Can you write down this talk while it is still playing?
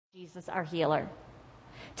Jesus, our healer.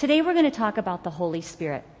 Today we're going to talk about the Holy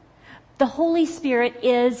Spirit. The Holy Spirit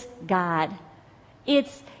is God.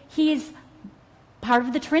 He's part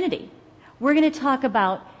of the Trinity. We're going to talk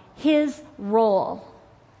about his role,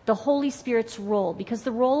 the Holy Spirit's role, because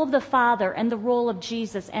the role of the Father and the role of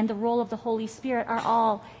Jesus and the role of the Holy Spirit are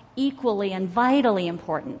all equally and vitally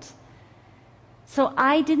important. So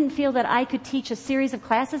I didn't feel that I could teach a series of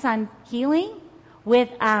classes on healing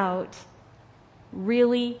without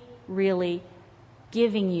really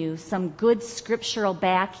giving you some good scriptural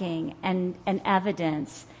backing and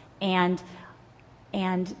evidence and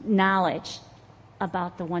knowledge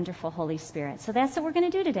about the wonderful Holy Spirit. So that's what we're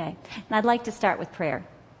going to do today. And I'd like to start with prayer.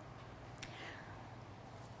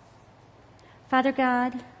 Father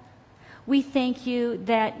God, we thank you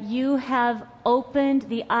that you have opened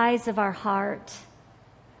the eyes of our heart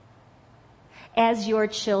as your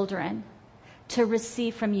children to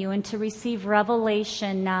receive from you and to receive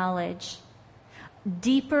revelation knowledge,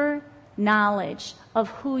 deeper knowledge of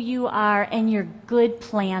who you are and your good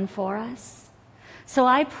plan for us. So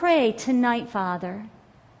I pray tonight, Father,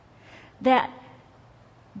 that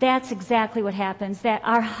that's exactly what happens, that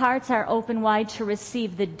our hearts are open wide to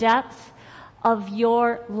receive the depth of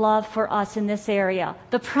your love for us in this area,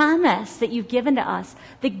 the promise that you've given to us,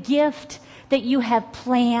 the gift that you have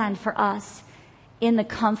planned for us in the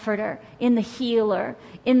Comforter, in the Healer,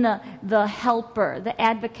 in the Helper, the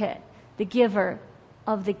Advocate, the Giver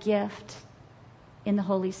of the gift in the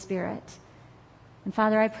Holy Spirit. And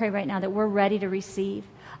Father, I pray right now that we're ready to receive.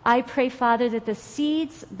 I pray, Father, that the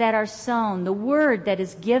seeds that are sown, the word that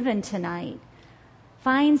is given tonight,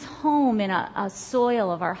 finds home in a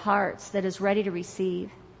soil of our hearts that is ready to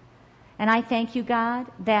receive. And I thank you, God,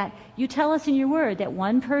 that you tell us in your word that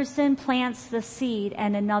one person plants the seed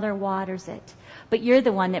and another waters it. But you're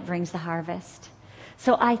the one that brings the harvest.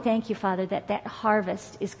 So I thank you, Father, that that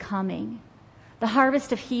harvest is coming. The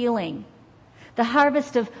harvest of healing, the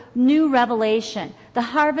harvest of new revelation, the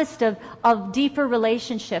harvest of deeper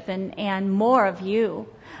relationship and more of you,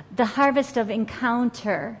 the harvest of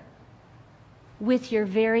encounter with your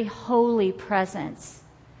very holy presence.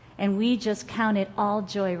 And we just count it all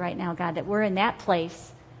joy right now, God, that we're in that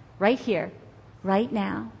place right here, right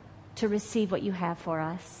now, to receive what you have for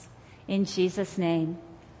us. In Jesus' name,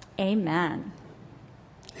 amen.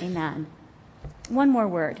 Amen. One more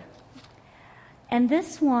word. And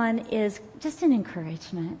this one is just an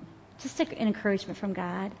encouragement, from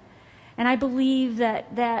God. And I believe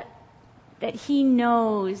that he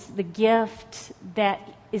knows the gift that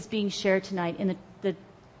is being shared tonight in the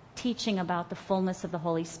teaching about the fullness of the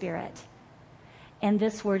Holy Spirit. And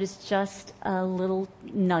this word is just a little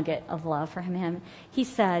nugget of love for him. He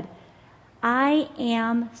said, I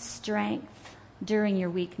am strength during your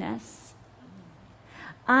weakness.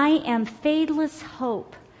 I am fadeless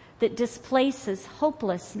hope that displaces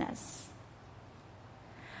hopelessness.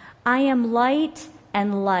 I am light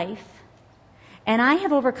and life, and I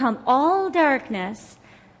have overcome all darkness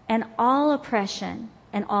and all oppression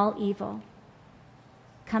and all evil.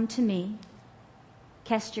 Come to me,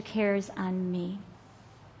 cast your cares on me.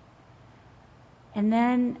 And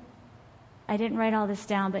then, I didn't write all this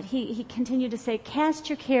down, but he continued to say, cast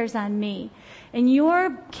your cares on me. And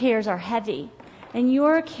your cares are heavy, and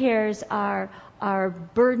your cares are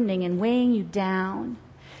burdening and weighing you down.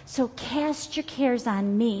 So cast your cares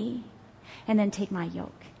on me, and then take my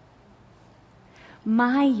yoke.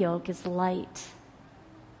 My yoke is light.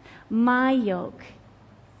 My yoke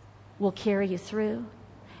will carry you through.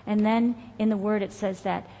 And then in the Word it says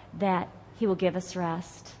that he will give us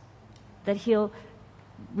rest, that he'll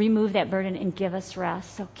remove that burden and give us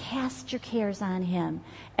rest. So cast your cares on him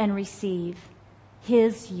and receive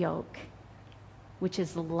his yoke, which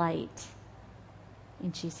is light.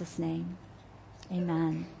 In Jesus' name,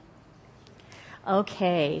 amen.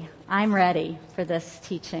 Okay, I'm ready for this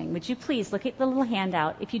teaching. Would you please look at the little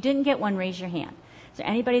handout? If you didn't get one, raise your hand. Is there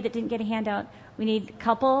anybody that didn't get a handout? We need a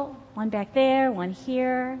couple, one back there, one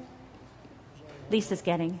here. Lisa's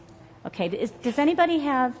getting. Okay, does anybody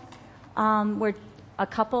have where a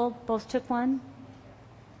couple both took one?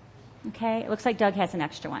 Okay, it looks like Doug has an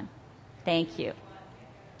extra one. Thank you.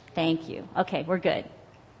 Thank you. Okay, we're good.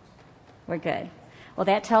 We're good. Well,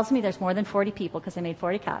 that tells me there's more than 40 people because I made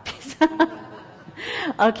 40 copies.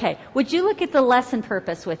 Okay, would you look at the lesson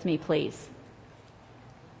purpose with me, please?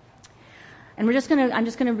 And I'm just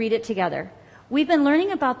going to read it together. We've been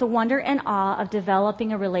learning about the wonder and awe of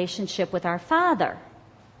developing a relationship with our Father.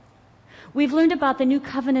 We've learned about the new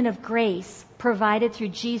covenant of grace provided through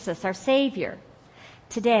Jesus, our Savior.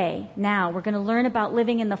 Today, now, we're going to learn about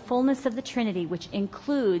living in the fullness of the Trinity, which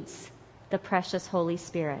includes the precious Holy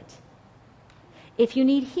Spirit. If you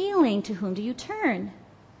need healing, to whom do you turn?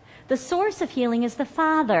 The source of healing is the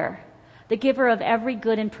Father, the giver of every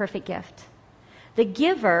good and perfect gift. The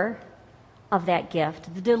giver of that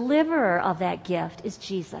gift, the deliverer of that gift is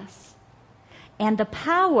Jesus. And the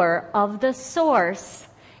power of the source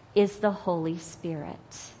is the Holy Spirit.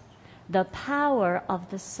 The power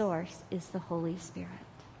of the source is the Holy Spirit.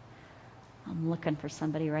 I'm looking for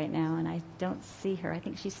somebody right now, and I don't see her. I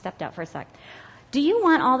think she stepped out for a sec. Do you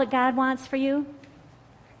want all that God wants for you?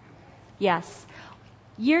 Yes.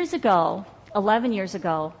 Years ago, 11 years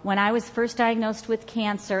ago, when I was first diagnosed with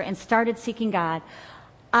cancer and started seeking God,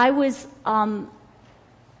 I was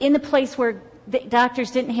in the place where the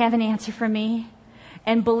doctors didn't have an answer for me.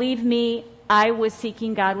 And believe me, I was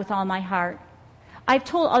seeking God with all my heart. I've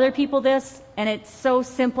told other people this, and it's so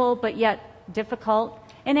simple but yet difficult.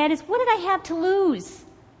 And that is, what did I have to lose?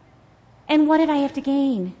 And what did I have to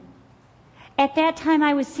gain? At that time,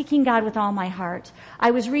 I was seeking God with all my heart.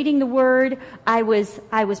 I was reading the Word. I was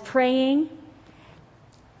praying.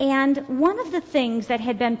 And one of the things that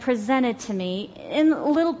had been presented to me,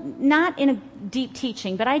 not in a deep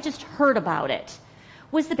teaching, but I just heard about it,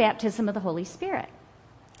 was the baptism of the Holy Spirit.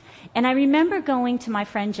 And I remember going to my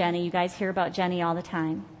friend Jenny. You guys hear about Jenny all the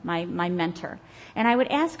time, my mentor. And I would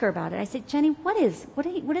ask her about it. I said, Jenny, what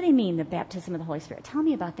do they mean, the baptism of the Holy Spirit? Tell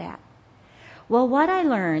me about that. Well, what I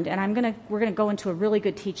learned, and we're going to go into a really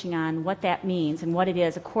good teaching on what that means and what it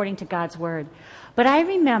is according to God's Word. But I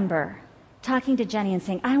remember talking to Jenny and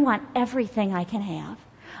saying, I want everything I can have.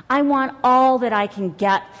 I want all that I can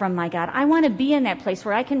get from my God. I want to be in that place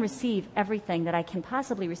where I can receive everything that I can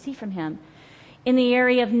possibly receive from Him in the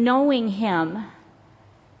area of knowing Him,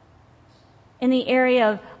 in the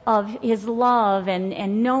area of His love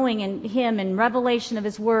and knowing Him and revelation of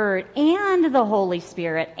His Word and the Holy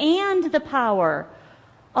Spirit and the power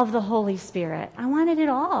of the Holy Spirit. I wanted it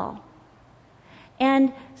all.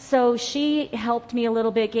 And so she helped me a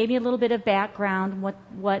little bit, gave me a little bit of background,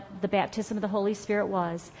 what the baptism of the Holy Spirit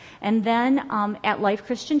was. And then at Life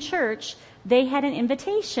Christian Church, they had an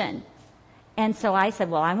invitation. And so I said,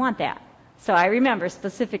 well, I want that. So I remember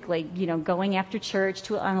specifically, going after church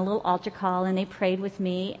on a little altar call, and they prayed with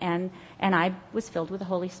me, and I was filled with the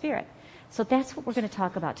Holy Spirit. So that's what we're going to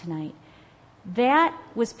talk about tonight. That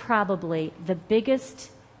was probably the biggest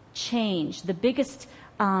change, the biggest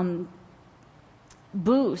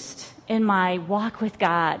boost in my walk with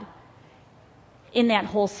God in that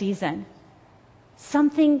whole season.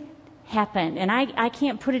 Something happened, and I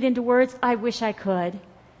can't put it into words. I wish I could.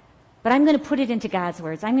 But I'm going to put it into God's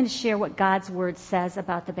words. I'm going to share what God's Word says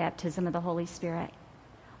about the baptism of the Holy Spirit.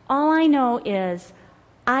 All I know is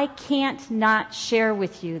I can't not share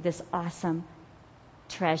with you this awesome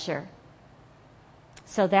treasure.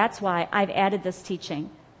 So that's why I've added this teaching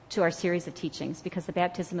to our series of teachings, because the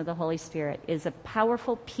baptism of the Holy Spirit is a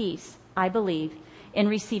powerful piece, I believe, in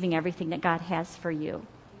receiving everything that God has for you.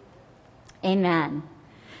 Amen.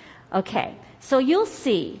 Okay, so you'll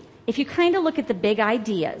see, if you kind of look at the big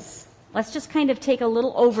ideas, let's just kind of take a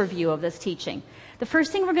little overview of this teaching. The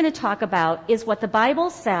first thing we're going to talk about is what the Bible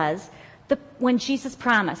says when Jesus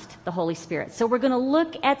promised the Holy Spirit. So we're going to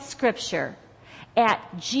look at Scripture, at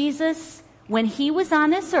Jesus when He was on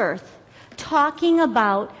this earth, talking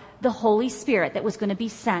about the Holy Spirit that was going to be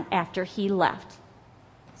sent after He left.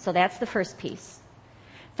 So that's the first piece.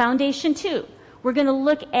 Foundation 2, we're going to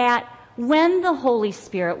look at when the Holy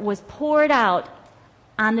Spirit was poured out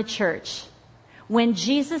on the church. When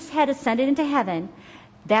Jesus had ascended into heaven,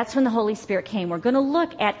 that's when the Holy Spirit came. We're going to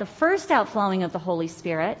look at the first outflowing of the Holy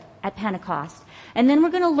Spirit at Pentecost. And then we're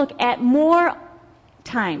going to look at more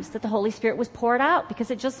times that the Holy Spirit was poured out,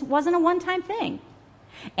 because it just wasn't a one-time thing.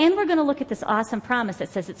 And we're going to look at this awesome promise that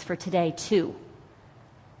says it's for today too.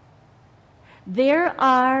 There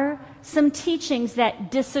are some teachings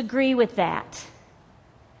that disagree with that.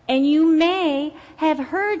 And you may have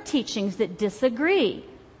heard teachings that disagree.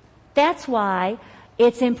 That's why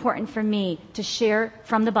it's important for me to share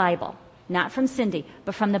from the Bible, not from Cindy,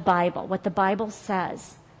 but from the Bible, what the Bible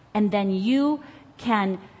says. And then you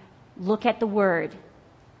can look at the Word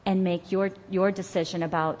and make your decision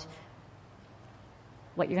about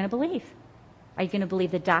what you're going to believe. Are you going to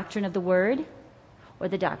believe the doctrine of the Word or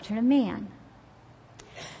the doctrine of man?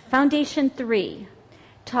 Foundation 3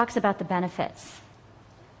 talks about the benefits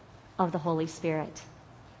of the Holy Spirit.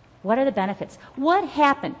 What are the benefits? What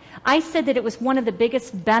happened? I said that it was one of the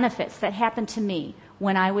biggest benefits that happened to me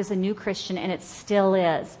when I was a new Christian, and it still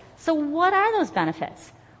is. So what are those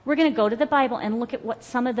benefits? We're going to go to the Bible and look at what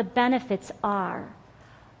some of the benefits are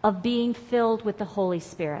of being filled with the Holy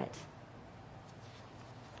Spirit.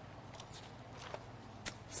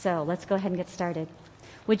 So let's go ahead and get started.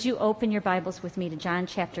 Would you open your Bibles with me to John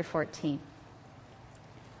chapter 14?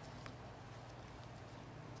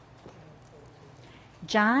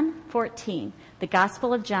 John 14, the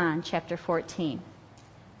Gospel of John, chapter 14.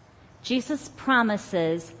 Jesus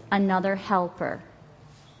promises another helper.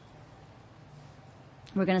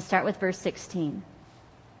 We're going to start with verse 16.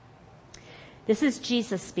 This is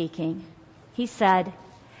Jesus speaking. He said,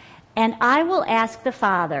 "And I will ask the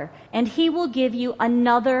Father, and he will give you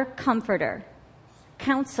another comforter,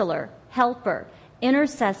 counselor, helper,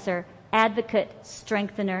 intercessor, advocate,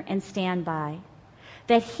 strengthener, and standby,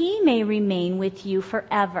 that he may remain with you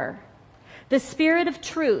forever. The Spirit of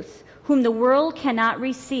truth, whom the world cannot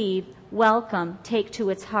receive, welcome, take to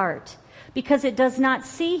its heart, because it does not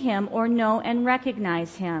see him or know and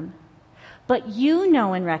recognize him. But you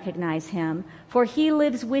know and recognize him, for he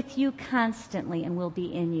lives with you constantly and will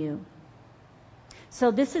be in you." So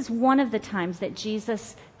this is one of the times that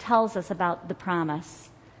Jesus tells us about the promise.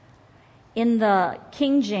 In the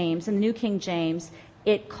King James, in the New King James,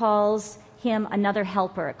 it calls him another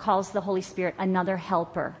helper. It calls the Holy Spirit another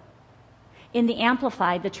helper. In the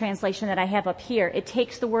Amplified, the translation that I have up here, it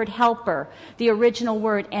takes the word helper, the original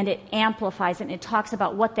word, and it amplifies it, and it talks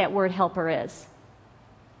about what that word helper is.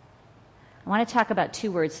 I want to talk about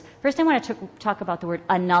two words. First, I want to talk about the word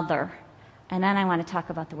another, and then I want to talk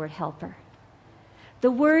about the word helper. The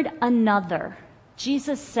word another,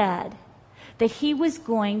 Jesus said that he was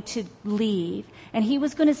going to leave, and he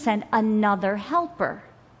was going to send another helper.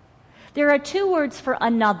 There are two words for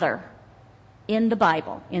another in the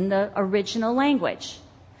Bible, in the original language.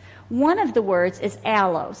 One of the words is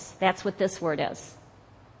allos. That's what this word is.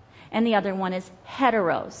 And the other one is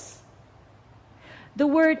heteros. The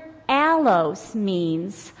word allos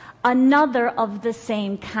means another of the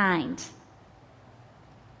same kind.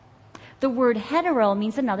 The word hetero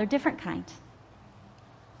means another different kind.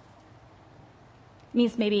 It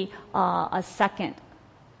means maybe a second,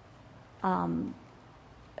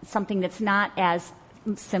 something that's not as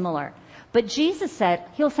similar. But Jesus said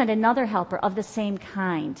he'll send another helper of the same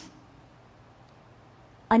kind,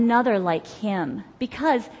 another like him,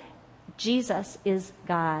 because Jesus is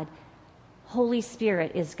God. Holy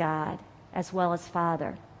Spirit is God as well as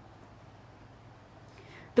Father.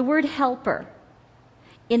 The word helper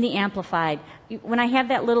in the Amplified, when I have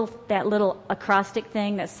that little acrostic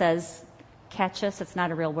thing that says catch us, it's not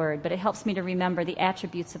a real word, but it helps me to remember the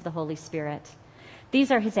attributes of the Holy Spirit. These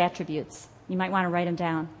are his attributes. You might want to write them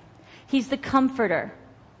down. He's the comforter.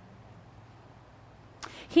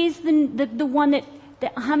 He's the one that,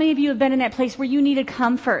 how many of you have been in that place where you needed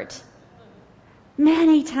comfort?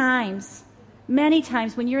 Many times. Many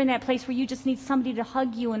times when you're in that place where you just need somebody to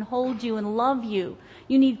hug you and hold you and love you.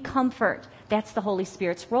 You need comfort. That's the Holy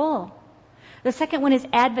Spirit's role. The second one is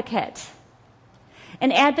advocate.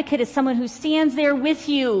 An advocate is someone who stands there with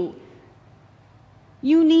you.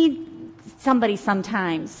 You need somebody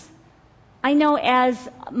sometimes. I know as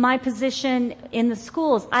my position in the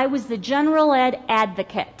schools, I was the general ed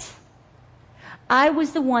advocate. I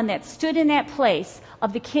was the one that stood in that place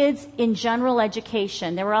of the kids in general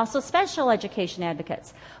education. There were also special education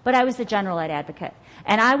advocates, but I was the general ed advocate.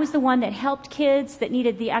 And I was the one that helped kids that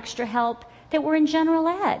needed the extra help that were in general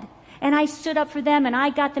ed. And I stood up for them and I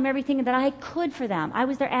got them everything that I could for them. I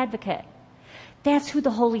was their advocate. That's who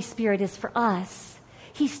the Holy Spirit is for us.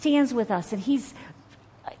 He stands with us and he's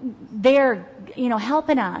there,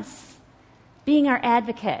 helping us, being our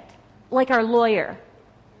advocate, like our lawyer.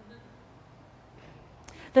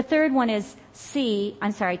 The third one is T,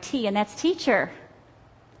 and that's teacher.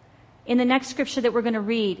 In the next scripture that we're going to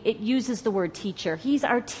read, it uses the word teacher. He's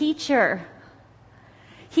our teacher.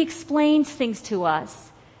 He explains things to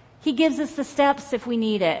us. He gives us the steps if we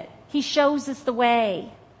need it. He shows us the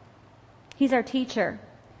way. He's our teacher.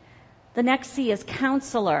 The next C is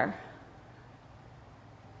counselor.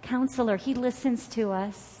 Counselor, he listens to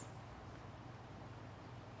us.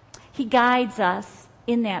 He guides us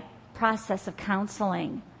in that process of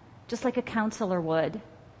counseling, just like a counselor would.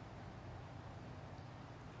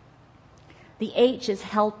 The H is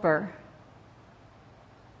helper.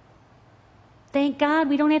 Thank God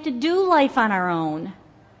we don't have to do life on our own.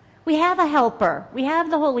 We have a helper. We have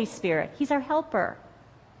the Holy Spirit. He's our helper.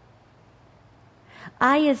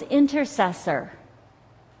 I is intercessor.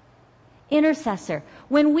 Intercessor.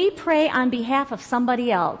 When we pray on behalf of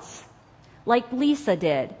somebody else, like Lisa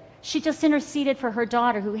did, she just interceded for her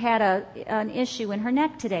daughter who had an issue in her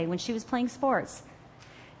neck today when she was playing sports.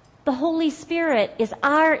 The Holy Spirit is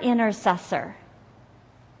our intercessor.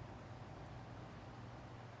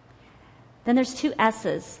 Then there's two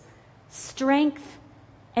S's, strength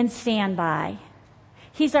and standby.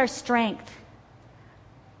 He's our strength.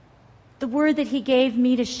 the word that he gave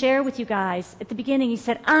me to share with you guys at the beginning. He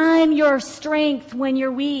said, I'm your strength when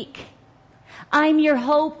you're weak. I'm your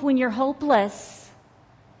hope when you're hopeless.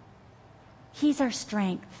 He's our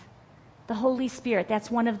strength. The Holy Spirit,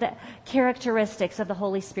 that's one of the characteristics of the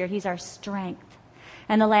Holy Spirit. He's our strength.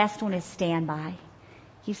 And the last one is standby.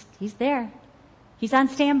 He's there. He's on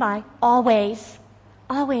standby, always,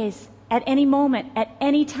 always, at any moment, at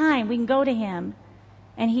any time. We can go to him,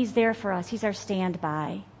 and he's there for us. He's our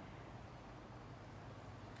standby.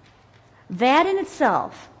 That in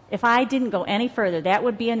itself, if I didn't go any further, that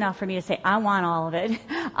would be enough for me to say, I want all of it.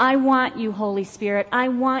 I want you, Holy Spirit. I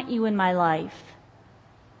want you in my life.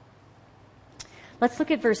 Let's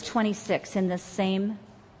look at verse 26 in this same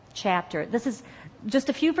chapter. This is just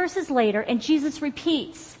a few verses later, and Jesus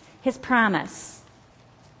repeats his promise.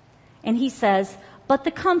 And he says, but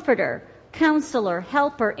the Comforter, Counselor,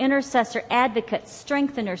 Helper, Intercessor, Advocate,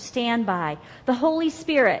 Strengthener, Standby, the Holy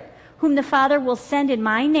Spirit, whom the Father will send in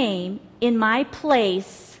my name, in my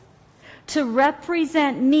place, to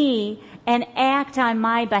represent me and act on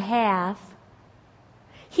my behalf.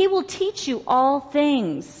 He will teach you all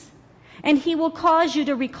things, and he will cause you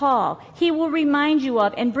to recall. He will remind you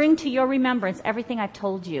of and bring to your remembrance everything I've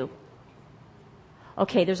told you.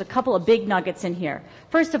 Okay, there's a couple of big nuggets in here.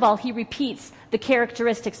 First of all, he repeats the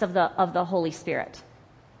characteristics of the Holy Spirit.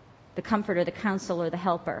 The Comforter, the Counselor, the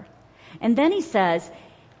Helper. And then he says,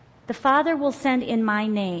 the Father will send in my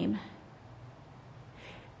name.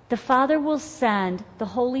 The Father will send the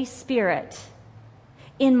Holy Spirit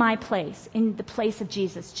in my place, in the place of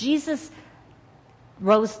Jesus. Jesus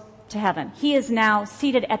rose to heaven. He is now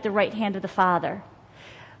seated at the right hand of the Father.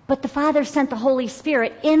 But the Father sent the Holy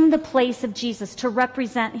Spirit in the place of Jesus to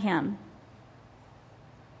represent him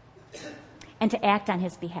and to act on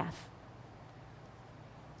his behalf.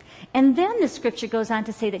 And then the scripture goes on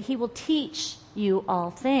to say that he will teach you all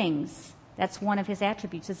things. That's one of his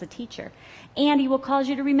attributes as a teacher. And he will cause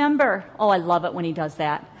you to remember. Oh, I love it when he does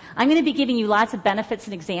that. I'm going to be giving you lots of benefits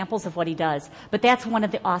and examples of what he does. But that's one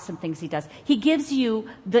of the awesome things he does. He gives you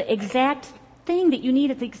the exact thing that you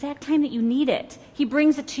need at the exact time that you need it. He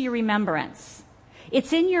brings it to your remembrance.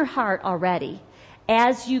 It's in your heart already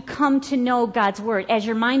as you come to know God's word, as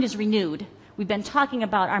your mind is renewed. We've been talking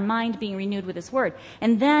about our mind being renewed with his word.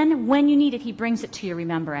 And then when you need it, he brings it to your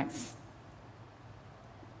remembrance.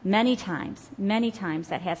 Many times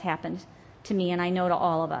that has happened to me, and I know to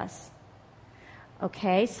all of us.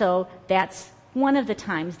 Okay, so that's one of the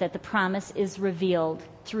times that the promise is revealed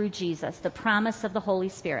through Jesus, the promise of the Holy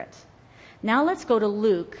Spirit. Now let's go to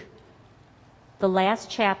Luke, the last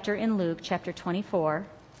chapter in Luke, chapter 24.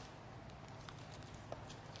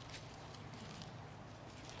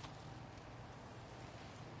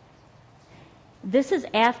 This is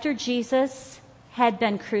after Jesus had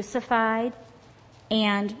been crucified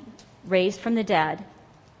and raised from the dead.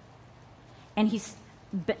 And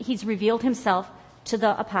he's revealed himself to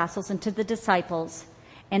the apostles and to the disciples.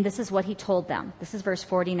 And this is what he told them. This is verse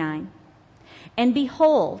 49. And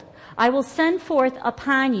behold, I will send forth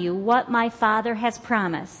upon you what my Father has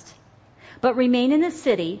promised. But remain in the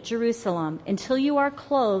city, Jerusalem, until you are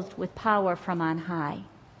clothed with power from on high.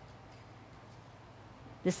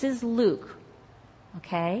 This is Luke.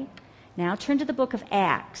 Okay? Now turn to the book of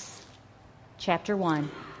Acts, chapter 1.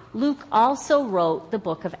 Luke also wrote the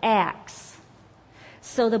book of Acts.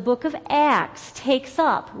 So the book of Acts takes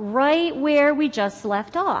up right where we just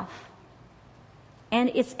left off. And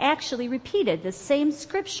it's actually repeated. The same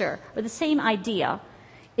scripture, or the same idea,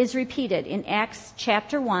 is repeated in Acts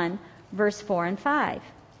chapter 1, verse 4 and 5.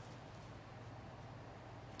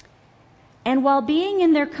 And while being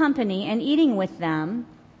in their company and eating with them,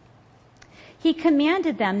 he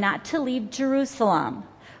commanded them not to leave Jerusalem,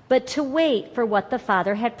 but to wait for what the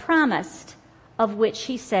Father had promised, of which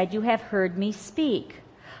he said, you have heard me speak.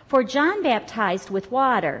 For John baptized with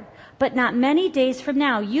water, but not many days from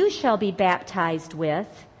now you shall be baptized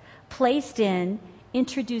with, placed in,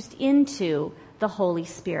 introduced into the Holy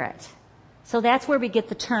Spirit. So that's where we get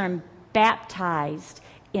the term baptized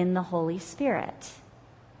in the Holy Spirit.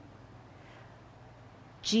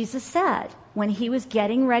 Jesus said when he was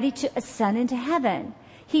getting ready to ascend into heaven,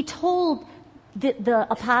 he told the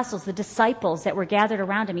apostles, the disciples that were gathered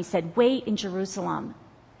around him, he said, wait in Jerusalem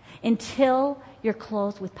until you're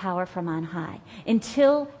clothed with power from on high,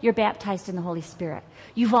 until you're baptized in the Holy Spirit.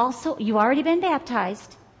 You've already been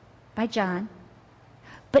baptized by John,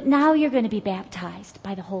 but now you're going to be baptized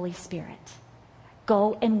by the Holy Spirit.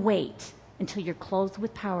 Go and wait until you're clothed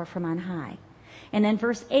with power from on high. And then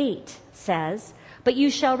verse 8 says, but you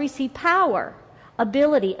shall receive power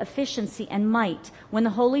ability, efficiency, and might when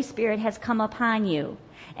the Holy Spirit has come upon you.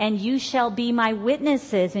 And you shall be my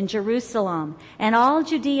witnesses in Jerusalem and all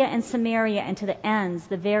Judea and Samaria and to the ends,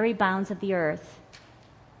 the very bounds of the earth.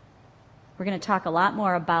 We're going to talk a lot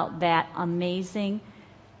more about that amazing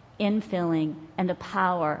infilling and the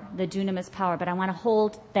power, the dunamis power, but I want to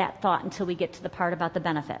hold that thought until we get to the part about the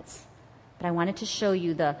benefits. But I wanted to show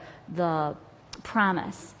you the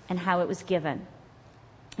promise and how it was given.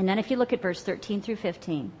 And then if you look at verse 13 through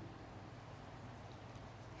 15.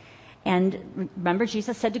 And remember,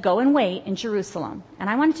 Jesus said to go and wait in Jerusalem. And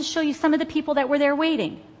I wanted to show you some of the people that were there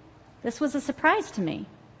waiting. This was a surprise to me.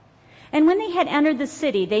 And when they had entered the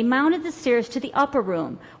city, they mounted the stairs to the upper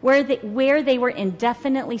room where they were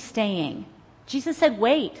indefinitely staying. Jesus said,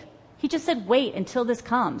 wait. He just said, wait until this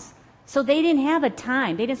comes. So they didn't have a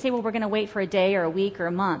time. They didn't say, well, we're going to wait for a day or a week or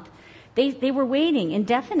a month. They were waiting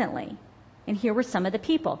indefinitely. And here were some of the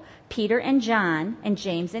people: Peter and John and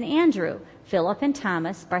James and Andrew, Philip and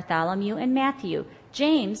Thomas, Bartholomew and Matthew,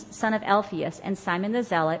 James, son of Alphaeus, and Simon the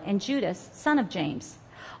Zealot, and Judas, son of James.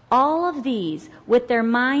 All of these, with their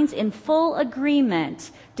minds in full agreement,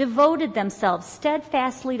 devoted themselves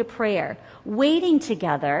steadfastly to prayer, waiting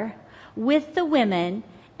together with the women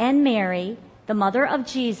and Mary, the mother of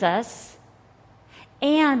Jesus,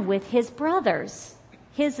 and with his brothers.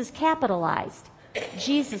 His is capitalized.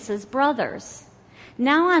 Jesus' brothers.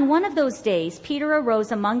 Now on one of those days, Peter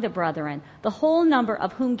arose among the brethren, the whole number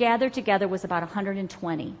of whom gathered together was about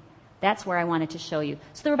 120. That's where I wanted to show you.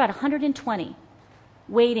 So there were about 120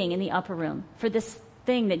 waiting in the upper room for this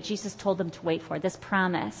thing that Jesus told them to wait for, this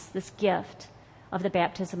promise, this gift of the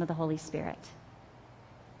baptism of the Holy Spirit.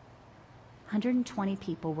 120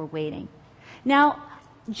 people were waiting. Now,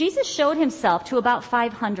 Jesus showed himself to about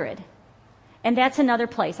 500. And that's another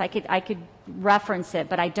place. I could reference it,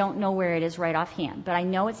 but I don't know where it is right offhand. But I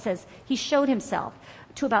know it says he showed himself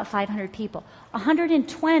to about 500 people.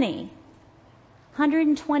 120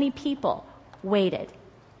 people waited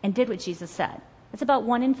and did what Jesus said. It's about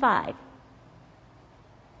 1 in 5.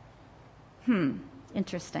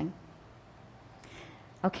 Interesting.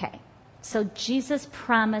 Okay, so Jesus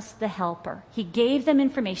promised the helper. He gave them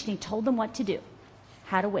information. He told them what to do,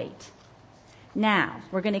 how to wait. Now,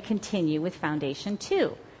 we're going to continue with Foundation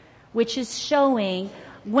 2, which is showing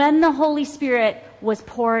when the Holy Spirit was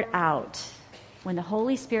poured out. When the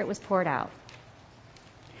Holy Spirit was poured out.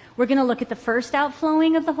 We're going to look at the first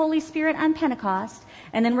outflowing of the Holy Spirit on Pentecost,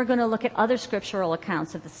 and then we're going to look at other scriptural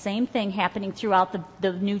accounts of the same thing happening throughout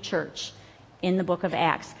the new church in the book of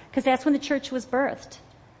Acts, because that's when the church was birthed,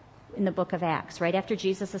 in the book of Acts, right after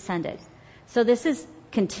Jesus ascended. So this is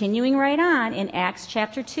continuing right on in Acts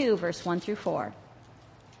chapter 2, verse 1 through 4.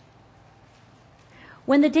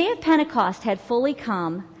 When the day of Pentecost had fully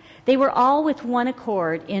come, they were all with one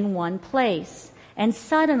accord in one place. And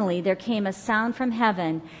suddenly there came a sound from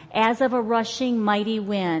heaven as of a rushing mighty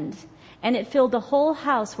wind, and it filled the whole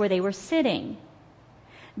house where they were sitting.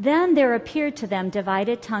 Then there appeared to them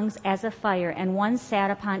divided tongues as of fire, and one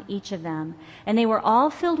sat upon each of them. And they were all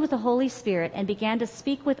filled with the Holy Spirit and began to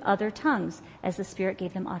speak with other tongues as the Spirit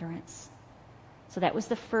gave them utterance. So that was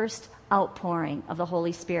the first outpouring of the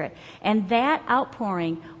Holy Spirit. And that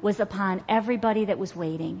outpouring was upon everybody that was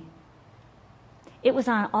waiting. It was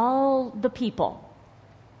on all the people.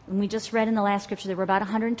 And we just read in the last scripture there were about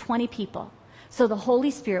 120 people. So the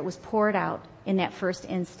Holy Spirit was poured out in that first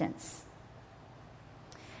instance.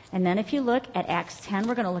 And then if you look at Acts 10,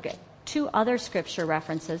 we're going to look at 2 other scripture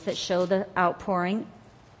references that show the outpouring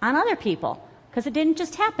on other people, because it didn't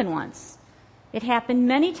just happen once. It happened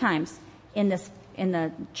many times in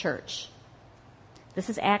the church. This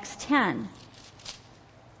is Acts 10,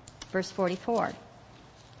 verse 44.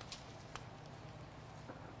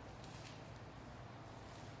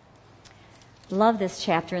 Love this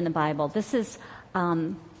chapter in the Bible. This is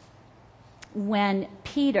when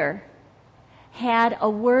Peter had a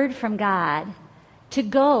word from God to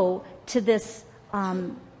go to this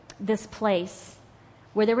place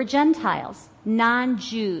where there were Gentiles,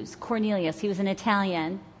 non-Jews. Cornelius, he was an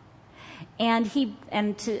Italian. And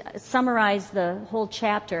to summarize the whole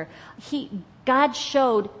chapter, God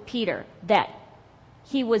showed Peter that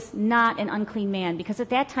he was not an unclean man, because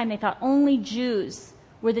at that time they thought only Jews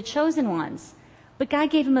were the chosen ones. But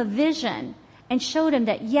God gave him a vision and showed him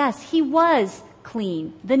that, yes, he was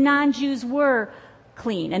clean. The non-Jews were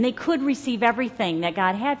clean, and they could receive everything that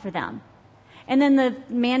God had for them. And then the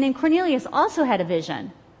man named Cornelius also had a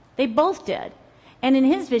vision. They both did. And in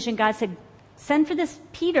his vision, God said, send for this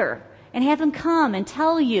Peter and have him come and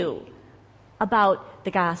tell you about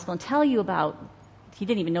the gospel and tell you about, he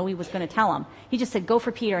didn't even know he was going to tell him. He just said, go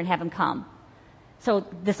for Peter and have him come. So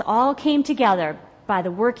this all came together by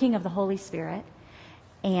the working of the Holy Spirit.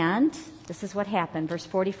 And this is what happened, verse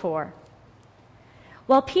 44.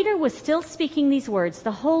 While Peter was still speaking these words,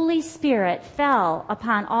 the Holy Spirit fell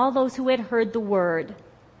upon all those who had heard the word.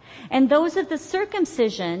 And those of the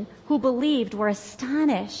circumcision who believed were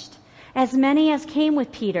astonished, as many as came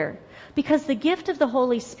with Peter, because the gift of the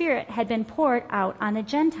Holy Spirit had been poured out on the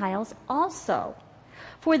Gentiles also.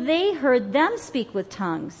 For they heard them speak with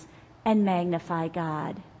tongues and magnify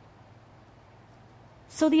God.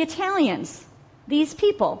 So the Italians, these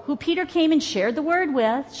people who Peter came and shared the word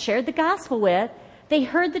with, shared the gospel with, they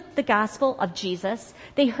heard the gospel of Jesus.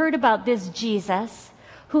 They heard about this Jesus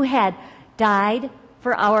who had died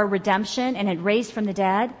for our redemption and had raised from the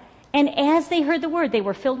dead. And as they heard the word, they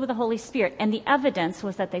were filled with the Holy Spirit. And the evidence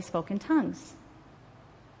was that they spoke in tongues.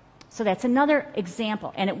 So that's another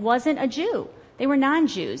example. And it wasn't a Jew. They were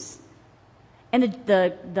non-Jews. And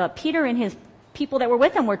the Peter and his people that were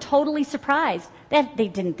with him were totally surprised that they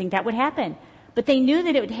didn't think that would happen. But they knew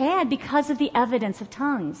that it had because of the evidence of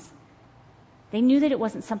tongues. They knew that it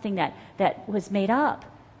wasn't something that was made up,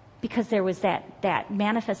 because there was that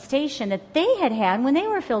manifestation that they had when they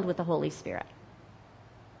were filled with the Holy Spirit.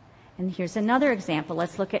 And here's another example.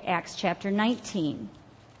 Let's look at Acts chapter 19.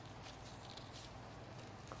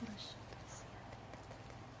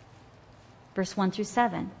 Verse 1 through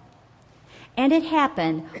 7. And it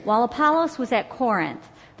happened, while Apollos was at Corinth,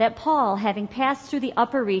 that Paul, having passed through the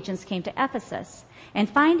upper regions, came to Ephesus, and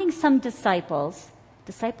finding some disciples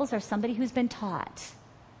are somebody who's been taught,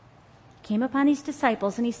 came upon these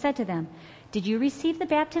disciples, and he said to them, "Did you receive the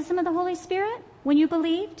baptism of the Holy Spirit when you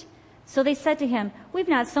believed?" So they said to him, "We've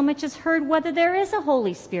not so much as heard whether there is a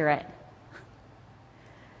Holy Spirit."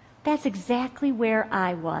 That's exactly where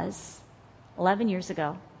I was 11 years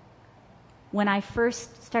ago when I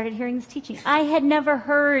first started hearing this teaching. I had never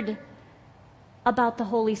heard about the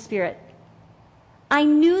Holy Spirit. I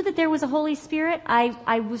knew that there was a Holy Spirit.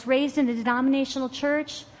 I was raised in a denominational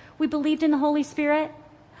church. We believed in the Holy Spirit.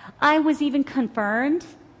 I was even confirmed,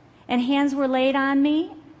 and hands were laid on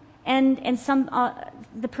me, and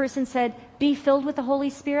the person said, "Be filled with the Holy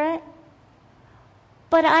Spirit."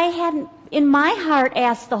 But I hadn't, in my heart,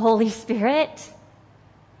 asked the Holy Spirit.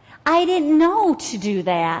 I didn't know to do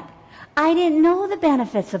that. I didn't know the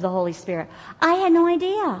benefits of the Holy Spirit. I had no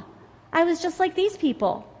idea. I was just like these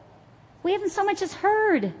people. We haven't so much as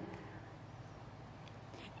heard.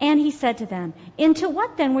 And he said to them, "Into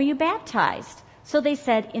what then were you baptized?" So they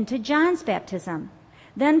said, "Into John's baptism."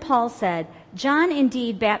 Then Paul said, "John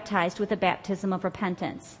indeed baptized with a baptism of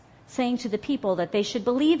repentance, saying to the people that they should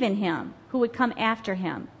believe in him who would come after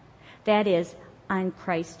him, that is, on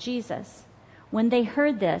Christ Jesus." When they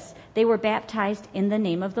heard this, they were baptized in the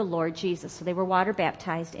name of the Lord Jesus. So they were water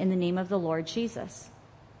baptized in the name of the Lord Jesus.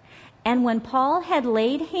 And when Paul had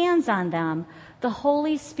laid hands on them, the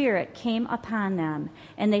Holy Spirit came upon them,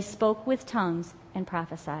 and they spoke with tongues and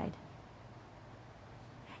prophesied.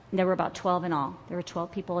 And there were about 12 in all. There were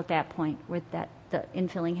 12 people at that point where the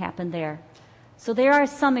infilling happened there. So there are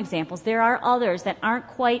some examples. There are others that aren't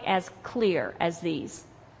quite as clear as these.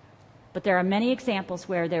 But there are many examples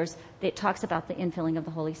where it talks about the infilling of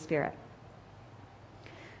the Holy Spirit.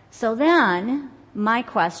 So then, my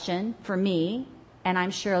question for me, and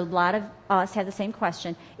I'm sure a lot of us have the same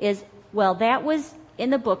question, is, well, that was in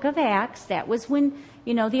the book of Acts. That was when,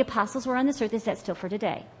 the apostles were on this earth. Is that still for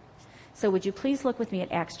today? So would you please look with me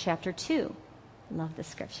at Acts chapter 2. Love this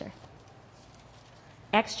scripture.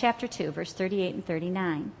 Acts chapter 2, verse 38 and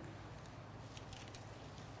 39.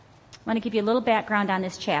 I want to give you a little background on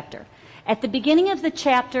this chapter. At the beginning of the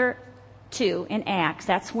chapter 2 in Acts,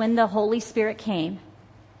 that's when the Holy Spirit came.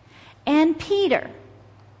 And Peter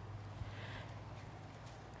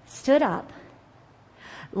stood up.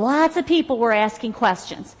 Lots of people were asking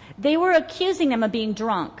questions. They were accusing them of being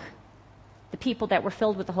drunk. The people that were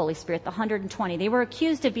filled with the Holy Spirit, the 120, they were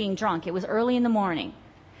accused of being drunk. It was early in the morning.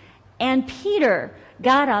 And Peter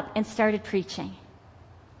got up and started preaching.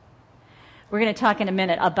 We're going to talk in a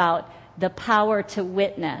minute about the power to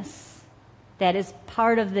witness. That is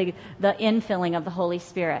part of the infilling of the Holy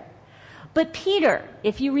Spirit. But Peter,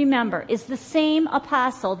 if you remember, is the same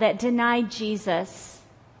apostle that denied Jesus.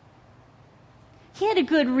 He had a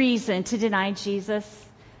good reason to deny Jesus.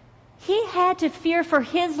 He had to fear for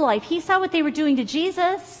his life. He saw what they were doing to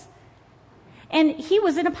Jesus. And he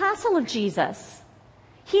was an apostle of Jesus.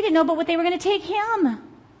 He didn't know about what they were going to take him.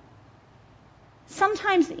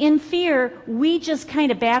 Sometimes in fear, we just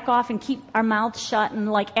kind of back off and keep our mouths shut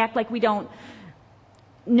and act like we don't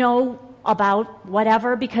know about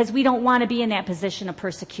whatever, because we don't want to be in that position of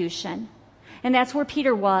persecution. And that's where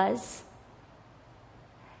Peter was.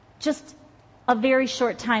 Just a very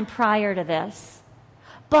short time prior to this.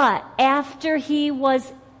 But after he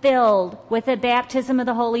was filled with the baptism of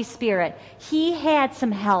the Holy Spirit, he had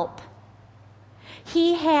some help.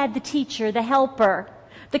 He had the teacher, the helper,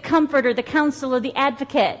 the comforter, the counselor, the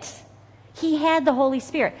advocate. He had the Holy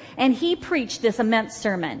Spirit. And he preached this immense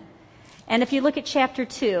sermon. And if you look at chapter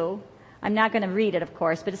 2, I'm not going to read it, of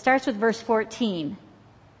course, but it starts with verse 14.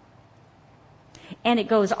 And it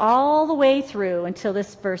goes all the way through until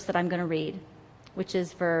this verse that I'm going to read, which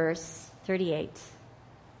is verse 38.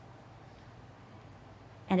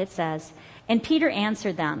 And it says, "And Peter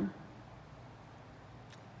answered them."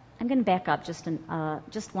 I'm going to back up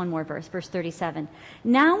just one more verse, verse 37.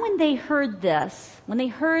 "Now when they heard this, when they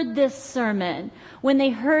heard this sermon, when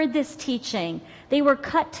they heard this teaching, they were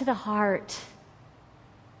cut to the heart."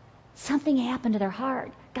 Something happened to their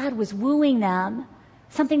heart. God was wooing them,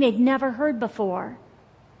 something they'd never heard before.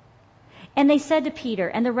 "And they said to Peter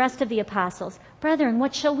and the rest of the apostles, 'Brethren,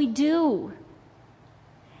 what shall we do?'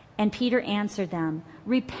 And Peter answered them,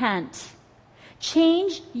 'Repent.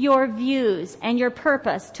 Change your views and your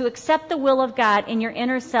purpose to accept the will of God in your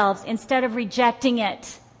inner selves instead of rejecting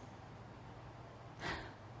it.'"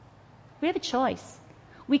 We have a choice.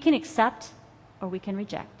 We can accept or we can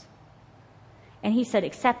reject. And he said,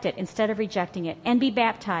 "Accept it instead of rejecting it, and be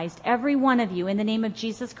baptized, every one of you, in the name of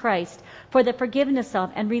Jesus Christ, for the forgiveness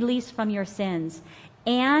of and release from your sins.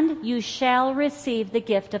 And you shall receive the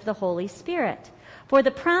gift of the Holy Spirit. For the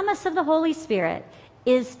promise of the Holy Spirit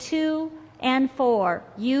is to and for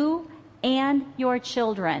you and your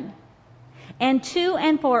children, and to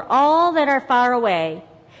and for all that are far away,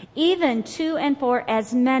 even to and for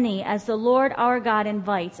as many as the Lord our God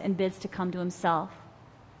invites and bids to come to himself."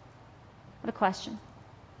 What a question.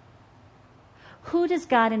 Who does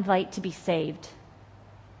God invite to be saved?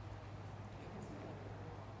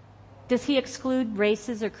 Does he exclude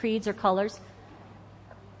races or creeds or colors?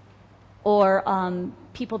 Or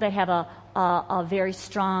people that have a very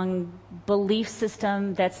strong belief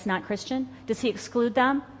system that's not Christian? Does he exclude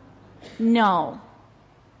them? No.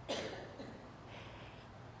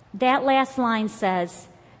 That last line says,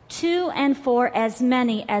 "To and for as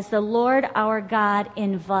many as the Lord our God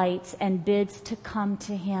invites and bids to come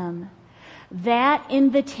to him." That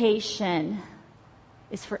invitation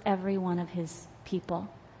is for every one of his people,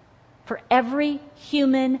 for every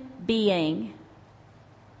human being.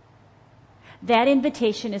 That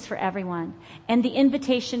invitation is for everyone. And the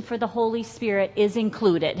invitation for the Holy Spirit is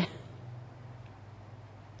included.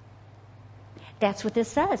 That's what this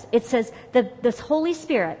says. It says this Holy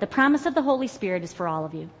Spirit, the promise of the Holy Spirit is for all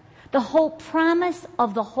of you. The whole promise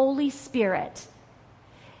of the Holy Spirit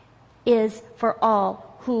is for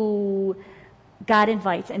all who God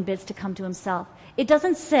invites and bids to come to himself. It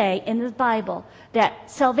doesn't say in the Bible that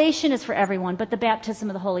salvation is for everyone, but the baptism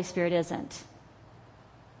of the Holy Spirit isn't.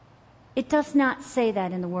 It does not say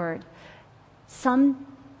that in the Word. Some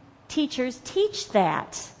teachers teach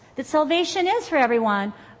that salvation is for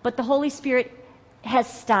everyone, but the Holy Spirit has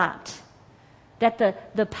stopped. That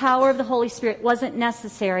the power of the Holy Spirit wasn't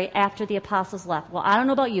necessary after the apostles left. Well, I don't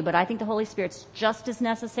know about you, but I think the Holy Spirit's just as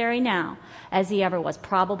necessary now as he ever was,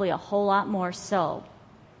 probably a whole lot more so.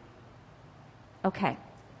 Okay.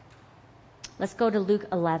 Let's go to Luke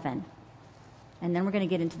 11, and then we're going to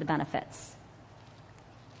get into the benefits.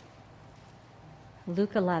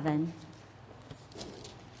 Luke 11.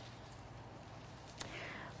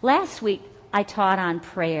 Last week, I taught on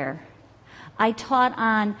prayer. I taught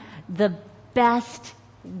on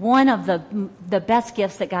one of the best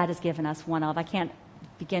gifts that God has given us, I can't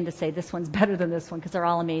begin to say this one's better than this one because they're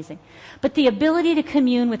all amazing. But the ability to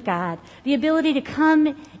commune with God, the ability to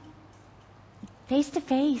come face to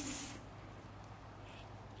face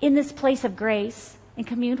in this place of grace and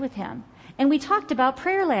commune with him. And we talked about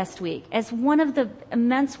prayer last week as one of the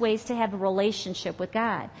immense ways to have a relationship with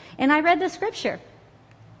God. And I read the scripture.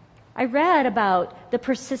 I read about the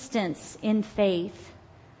persistence in faith.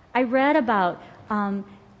 I read about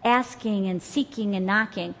asking and seeking and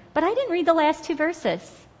knocking. But I didn't read the last two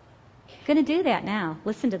verses. I'm going to do that now.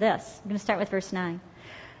 Listen to this. I'm going to start with verse 9.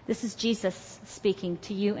 This is Jesus speaking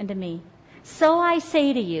to you and to me. "So I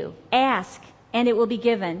say to you, ask, and it will be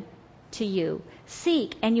given to you.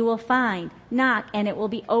 Seek, and you will find. Knock, and it will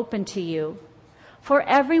be opened to you. For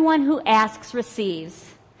everyone who asks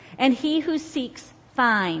receives, and he who seeks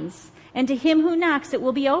finds, and to him who knocks it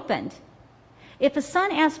will be opened. If a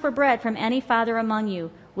son asks for bread from any father among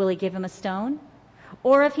you, will he give him a stone?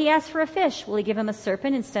 Or if he asks for a fish, will he give him a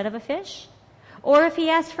serpent instead of a fish? Or if he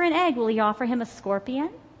asks for an egg, will he offer him a scorpion?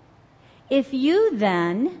 If you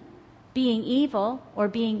then, being evil or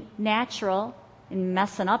being natural and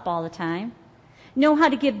messing up all the time, know how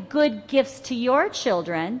to give good gifts to your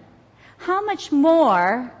children, how much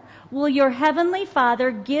more will your Heavenly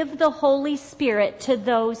Father give the Holy Spirit to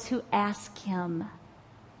those who ask Him?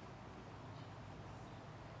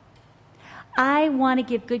 I want to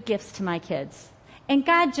give good gifts to my kids. And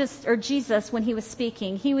God or Jesus, when He was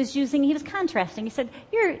speaking, He was contrasting. He said,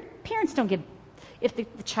 your parents don't give, if the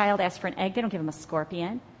child asks for an egg, they don't give him a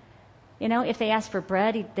scorpion. If they ask for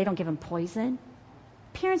bread, they don't give him poison.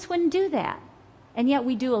 Parents wouldn't do that. And yet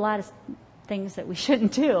we do a lot of things that we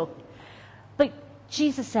shouldn't do. But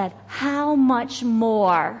Jesus said, how much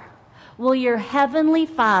more will your Heavenly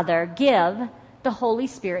Father give the Holy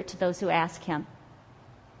Spirit to those who ask Him?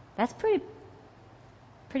 That's pretty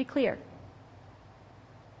clear.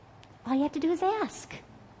 All you have to do is ask.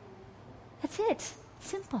 That's it.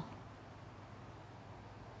 Simple.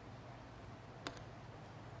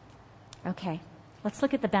 Okay, let's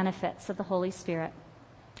look at the benefits of the Holy Spirit,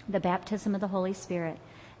 the baptism of the Holy Spirit,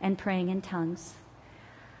 and praying in tongues.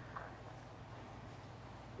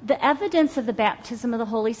 The evidence of the baptism of the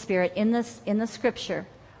Holy Spirit in the Scripture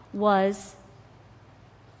was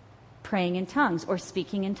praying in tongues or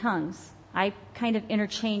speaking in tongues. I kind of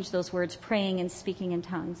interchange those words, praying and speaking in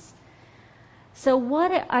tongues. So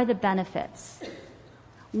what are the benefits?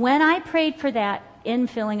 When I prayed for that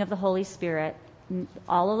infilling of the Holy Spirit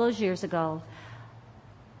all of those years ago,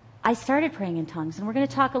 I started praying in tongues, and we're going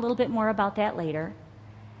to talk a little bit more about that later.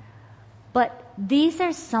 But these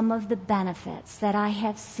are some of the benefits that I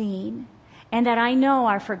have seen and that I know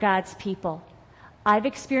are for God's people. I've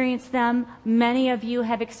experienced them. Many of you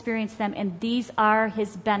have experienced them, and these are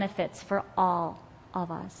His benefits for all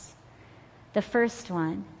of us. The first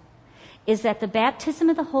one is that the baptism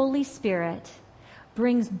of the Holy Spirit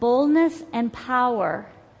brings boldness and power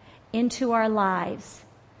into our lives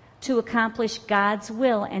to accomplish God's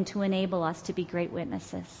will and to enable us to be great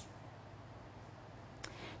witnesses.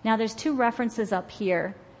 Now, there's two references up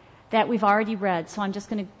here that we've already read, so I'm just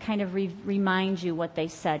going to kind of remind you what they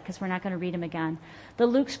said, because we're not going to read them again. The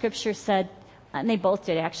Luke scripture said, and they both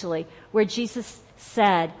did actually, where Jesus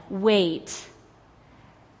said, wait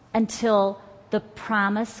until the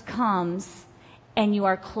promise comes and you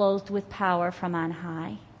are clothed with power from on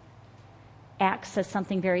high. Acts says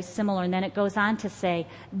something very similar, and then it goes on to say,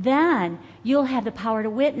 then you'll have the power to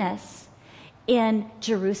witness in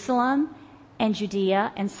Jerusalem and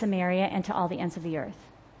Judea and Samaria and to all the ends of the earth.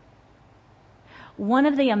 One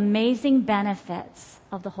of the amazing benefits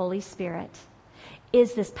of the Holy Spirit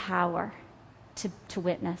is this power to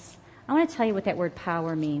witness. I want to tell you what that word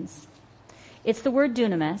power means. It's the word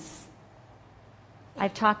dunamis.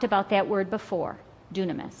 I've talked about that word before,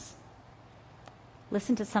 dunamis.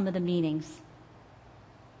 Listen to some of the meanings.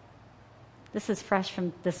 This is fresh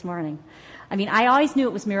from this morning. I mean, I always knew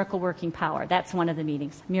it was miracle working power. That's one of the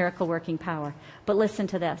meanings, miracle working power. But listen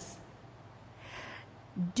to this.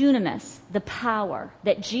 Dunamis, the power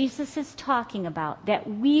that Jesus is talking about, that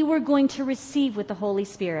we were going to receive with the Holy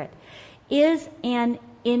Spirit, is an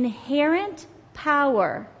inherent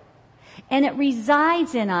power, and it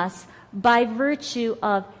resides in us by virtue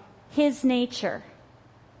of His nature.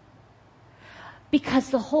 Because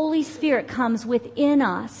the Holy Spirit comes within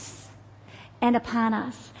us and upon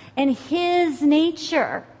us, and His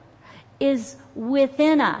nature is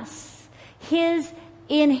within us. His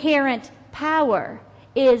inherent power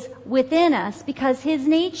is within us because His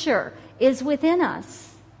nature is within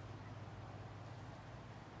us.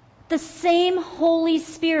 The same Holy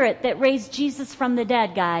Spirit that raised Jesus from the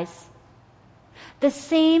dead, guys. The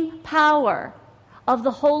same power of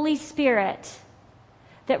the Holy Spirit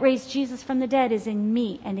that raised Jesus from the dead is in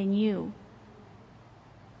me and in you.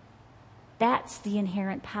 That's the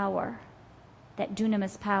inherent power, that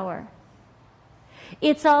dunamis power.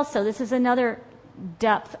 It's also, this is another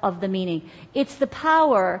depth of the meaning, it's the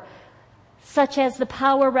power such as the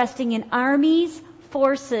power resting in armies,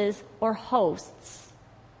 forces, or hosts.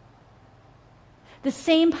 The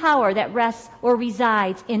same power that rests or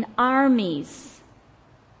resides in armies,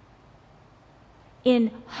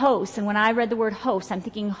 in hosts. And when I read the word hosts, I'm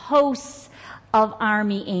thinking hosts of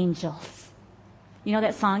army angels. You know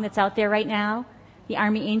that song that's out there right now? The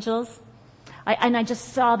Army Angels? I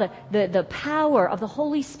just saw the power of the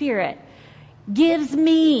Holy Spirit gives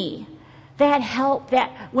me that help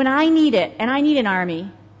that when I need it, and I need an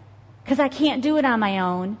army, because I can't do it on my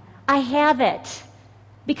own, I have it.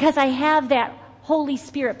 Because I have that Holy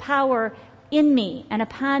Spirit power in me and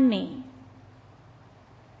upon me.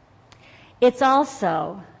 It's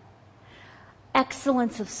also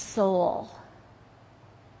excellence of soul.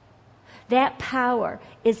 That power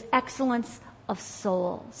is excellence of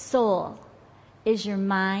soul. Soul is your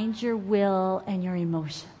mind, your will, and your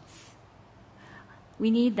emotions.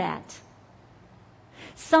 We need that.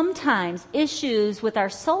 Sometimes issues with our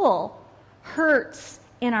soul, hurts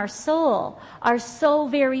in our soul, are so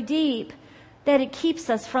very deep that it keeps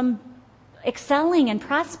us from excelling and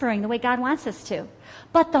prospering the way God wants us to.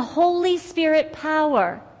 But the Holy Spirit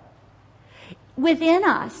power within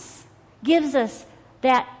us gives us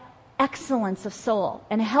that excellence of soul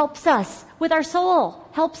and helps us with our soul,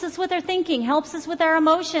 helps us with our thinking, helps us with our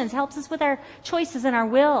emotions, helps us with our choices and our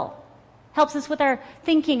will, helps us with our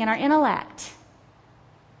thinking and our intellect.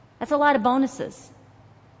 That's a lot of bonuses.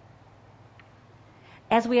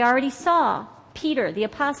 As we already saw, Peter, the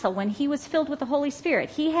apostle, when he was filled with the Holy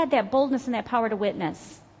Spirit, he had that boldness and that power to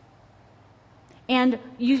witness. And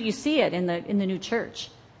you see it in the new church.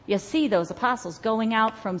 You see those apostles going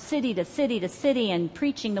out from city to city to city and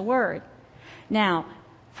preaching the word. Now,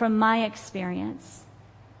 from my experience,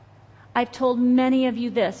 I've told many of you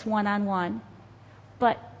this one-on-one,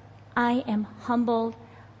 but I am humbled.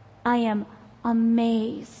 I am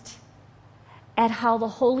amazed at how the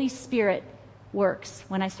Holy Spirit works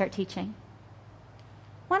when I start teaching.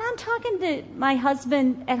 When I'm talking to my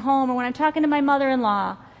husband at home or when I'm talking to my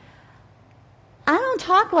mother-in-law, I don't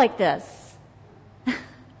talk like this.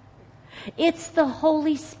 It's the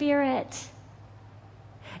Holy Spirit.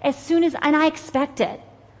 And I expect it.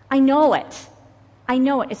 I know it.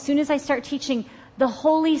 As soon as I start teaching, the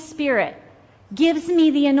Holy Spirit gives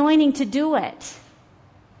me the anointing to do it.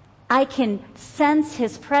 I can sense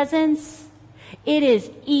His presence. It is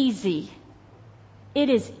easy. It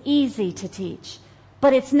is easy to teach.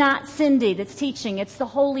 But it's not Cindy that's teaching. It's the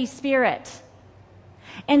Holy Spirit.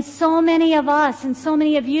 And so many of us and so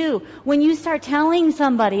many of you, when you start telling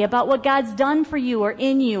somebody about what God's done for you or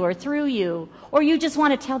in you or through you, or you just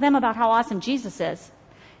want to tell them about how awesome Jesus is,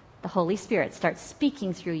 the Holy Spirit starts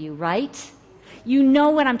speaking through you, right? You know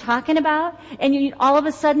what I'm talking about? And all of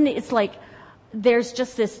a sudden it's like there's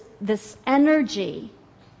just this energy,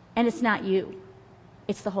 and it's not you.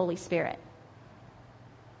 It's the Holy Spirit.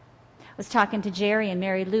 I was talking to Jerry and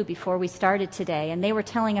Mary Lou before we started today, and they were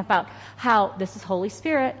telling about how this is Holy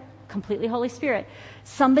Spirit, completely Holy Spirit.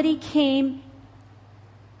 Somebody came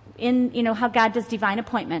in, how God does divine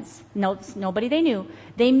appointments. Nobody they knew.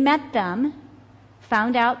 They met them,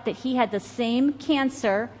 found out that he had the same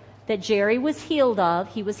cancer that Jerry was healed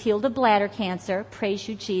of. He was healed of bladder cancer. Praise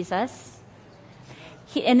you, Jesus.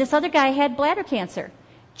 And this other guy had bladder cancer.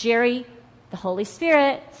 Jerry, the Holy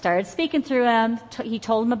Spirit, started speaking through him. He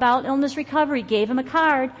told him about illness recovery, gave him a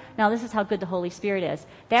card. Now, this is how good the Holy Spirit is.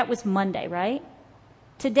 That was Monday, right?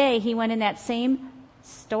 Today, he went in that same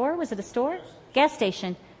store. Was it a store? Gas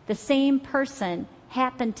station. The same person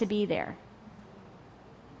happened to be there.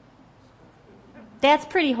 That's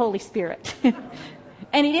pretty Holy Spirit.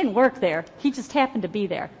 And he didn't work there. He just happened to be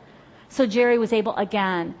there. So Jerry was able,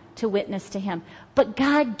 again, to witness to him. But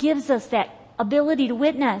God gives us that ability to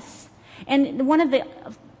witness. And one of the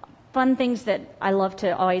fun things that I love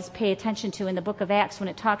to always pay attention to in the book of Acts when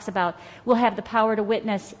it talks about we'll have the power to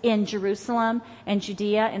witness in Jerusalem and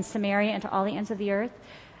Judea and Samaria and to all the ends of the earth.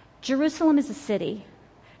 Jerusalem is a city.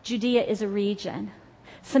 Judea is a region.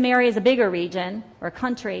 Samaria is a bigger region or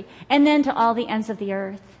country. And then to all the ends of the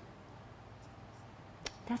earth.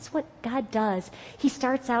 That's what God does. He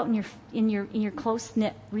starts out in your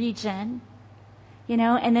close-knit region.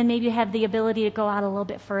 And then maybe you have the ability to go out a little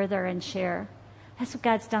bit further and share. That's what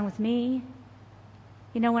God's done with me.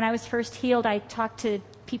 When I was first healed, I talked to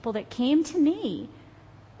people that came to me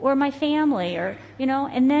or my family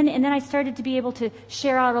and then I started to be able to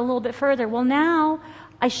share out a little bit further. Well, now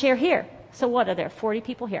I share here. So what are there? 40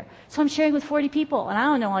 people here. So I'm sharing with 40 people, and I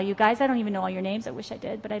don't know all you guys. I don't even know all your names. I wish I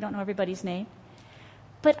did, but I don't know everybody's name.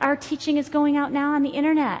 But our teaching is going out now on the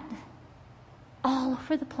internet, all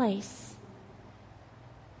over the place.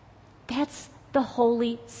 That's the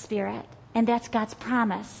Holy Spirit, and that's God's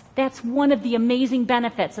promise. That's one of the amazing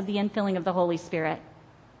benefits of the infilling of the Holy Spirit.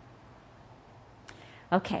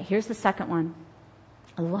 Okay, here's the second one.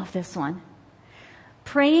 I love this one.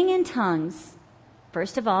 Praying in tongues.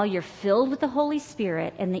 First of all, you're filled with the Holy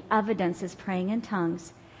Spirit, and the evidence is praying in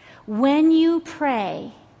tongues. When you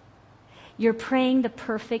pray, you're praying the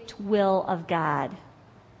perfect will of God.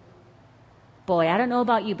 Boy, I don't know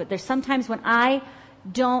about you, but there's sometimes when I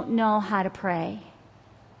don't know how to pray.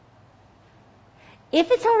 If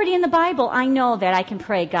it's already in the Bible, I know that I can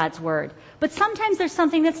pray God's word. But sometimes there's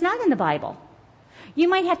something that's not in the Bible. You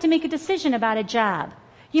might have to make a decision about a job.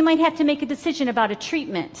 You might have to make a decision about a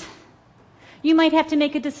treatment. You might have to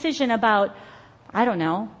make a decision about, I don't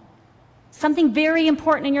know, something very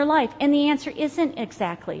important in your life. And the answer isn't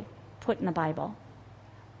exactly put in the Bible.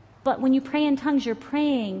 But when you pray in tongues, you're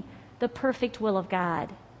praying the perfect will of God.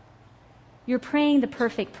 You're praying the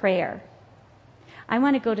perfect prayer. I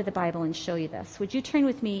want to go to the Bible and show you this. Would you turn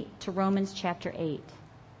with me to Romans chapter 8?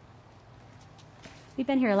 We've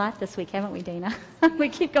been here a lot this week, haven't we, Dana? We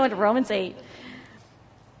keep going to Romans 8.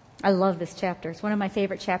 I love this chapter. It's one of my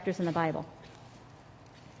favorite chapters in the Bible.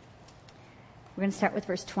 We're going to start with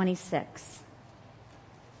verse 26.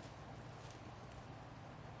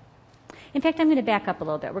 In fact, I'm going to back up a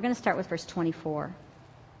little bit. We're going to start with verse 24.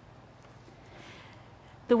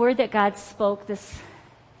 The word that God spoke this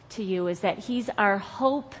to you is that He's our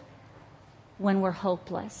hope when we're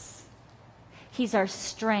hopeless. He's our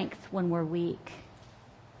strength when we're weak.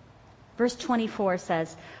 Verse 24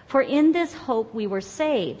 says, "For in this hope we were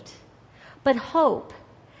saved. But hope,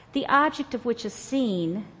 the object of which is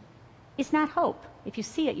seen, is not hope. If you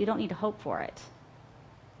see it, you don't need to hope for it."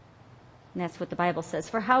 And that's what the Bible says.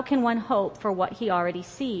 "For how can one hope for what he already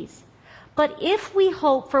sees? But if we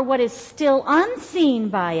hope for what is still unseen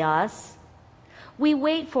by us, we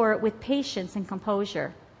wait for it with patience and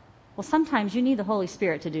composure." Well, sometimes you need the Holy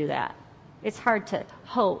Spirit to do that. It's hard to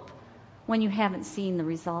hope when you haven't seen the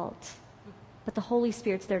result. But the Holy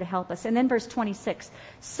Spirit's there to help us. And then verse 26,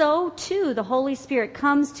 "So too the Holy Spirit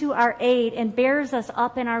comes to our aid and bears us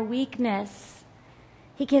up in our weakness.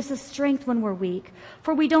 He gives us strength when we're weak.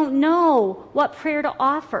 For we don't know what prayer to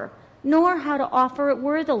offer, nor how to offer it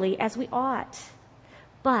worthily as we ought.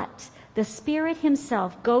 But the Spirit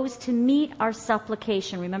Himself goes to meet our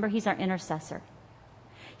supplication." Remember, He's our intercessor.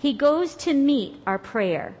 "He goes to meet our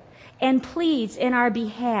prayer and pleads in our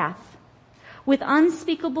behalf with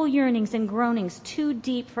unspeakable yearnings and groanings too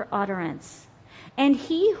deep for utterance. And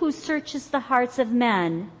He who searches the hearts of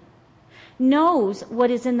men knows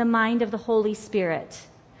what is in the mind of the Holy Spirit,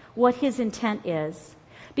 what His intent is,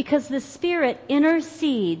 because the Spirit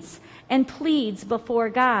intercedes and pleads before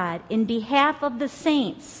God in behalf of the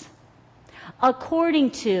saints,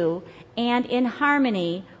 according to and in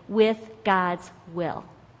harmony with God's will."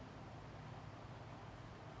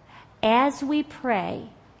 As we pray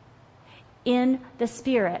in the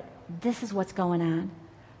Spirit, this is what's going on.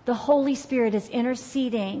 The Holy Spirit is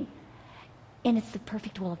interceding, and it's the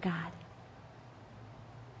perfect will of God.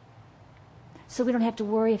 So we don't have to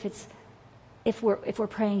worry if we're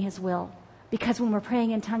praying His will, because when we're praying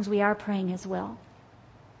in tongues, we are praying His will.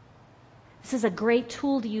 This is a great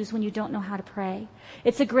tool to use when you don't know how to pray.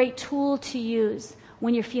 It's a great tool to use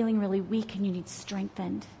when you're feeling really weak and you need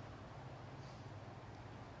strengthened.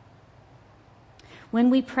 When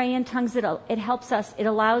we pray in tongues, it helps us, it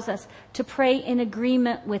allows us to pray in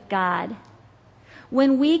agreement with God.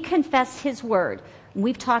 When we confess His word, and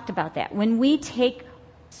we've talked about that, when we take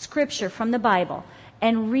Scripture from the Bible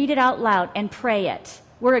and read it out loud and pray it,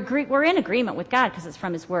 we're in agreement with God because it's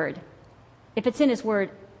from His word. If it's in His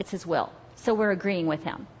word, it's His will. So we're agreeing with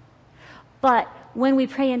Him. But when we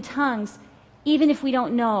pray in tongues, even if we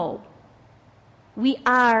don't know, we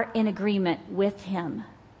are in agreement with Him.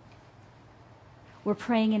 We're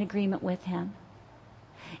praying in agreement with Him.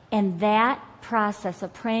 And that process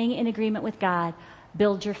of praying in agreement with God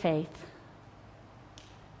builds your faith.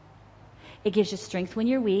 It gives you strength when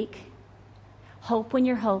you're weak, hope when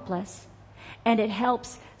you're hopeless, and it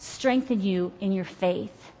helps strengthen you in your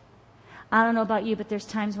faith. I don't know about you, but there's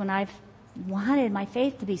times when I've wanted my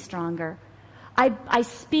faith to be stronger. I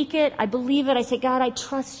speak it, I believe it, I say, "God, I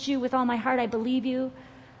trust You with all my heart, I believe You."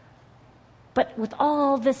 But with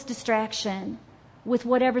all this distraction, with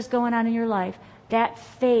whatever's going on in your life, that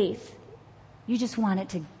faith, you just want it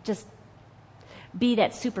to just be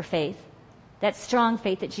that super faith, that strong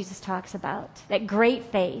faith that Jesus talks about, that great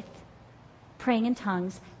faith. Praying in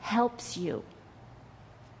tongues helps you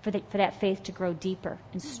for that faith to grow deeper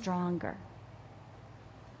and stronger.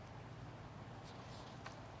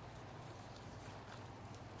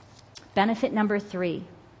 Benefit number 3.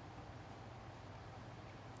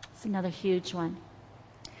 It's another huge one.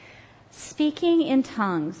 Speaking in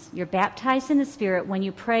tongues, you're baptized in the Spirit. When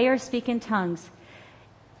you pray or speak in tongues,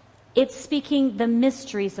 it's speaking the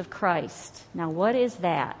mysteries of Christ. Now, what is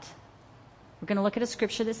that? We're going to look at a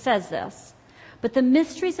scripture that says this. But the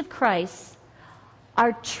mysteries of Christ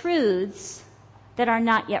are truths that are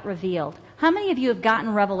not yet revealed. How many of you have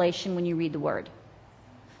gotten revelation when you read the Word?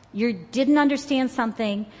 You didn't understand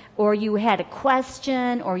something, or you had a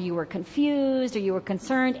question, or you were confused, or you were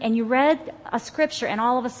concerned, and you read a scripture, and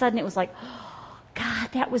all of a sudden it was like, "Oh, God,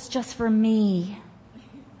 that was just for me."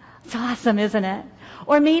 It's awesome, isn't it?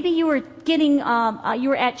 Or maybe you were you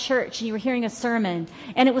were at church and you were hearing a sermon,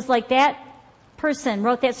 and it was like that person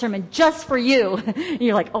wrote that sermon just for you. And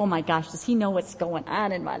you're like, "Oh my gosh, does he know what's going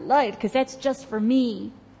on in my life? Because that's just for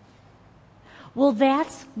me." Well,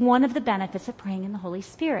 that's one of the benefits of praying in the Holy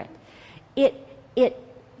Spirit. It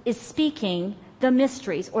is speaking the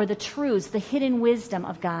mysteries or the truths, the hidden wisdom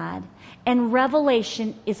of God. And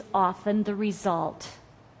revelation is often the result.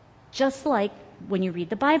 Just like when you read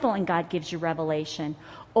the Bible and God gives you revelation,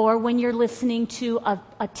 or when you're listening to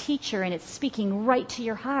a teacher and it's speaking right to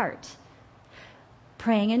your heart.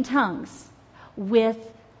 Praying in tongues with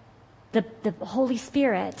the Holy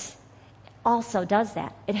Spirit also does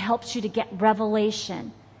that. It helps you to get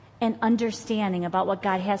revelation and understanding about what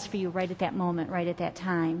God has for you right at that moment, right at that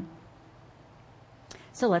time.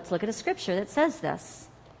 So let's look at a scripture that says this.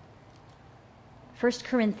 1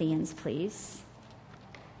 Corinthians, please.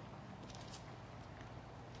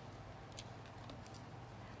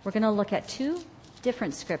 We're going to look at two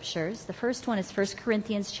different scriptures. The first one is 1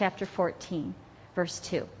 Corinthians chapter 14, verse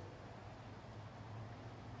 2.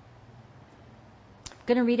 I'm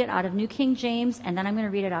going to read it out of New King James, and then I'm going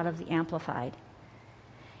to read it out of the Amplified.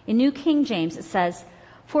 In New King James, it says,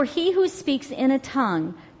 "For he who speaks in a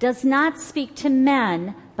tongue does not speak to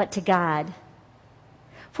men, but to God.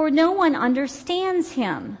 For no one understands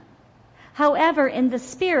him. However, in the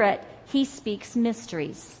Spirit, he speaks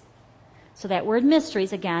mysteries." So that word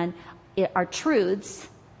mysteries, again, are truths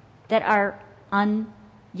that are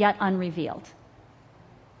yet unrevealed.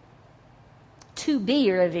 To be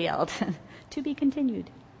revealed. To be continued.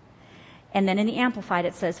 And then in the Amplified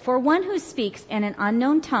it says, "For one who speaks in an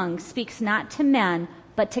unknown tongue speaks not to men,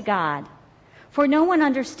 but to God. For no one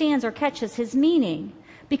understands or catches his meaning,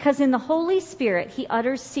 because in the Holy Spirit he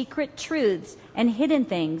utters secret truths and hidden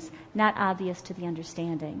things not obvious to the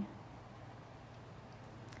understanding."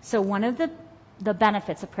 So one of the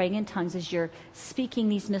benefits of praying in tongues is you're speaking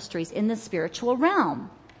these mysteries in the spiritual realm.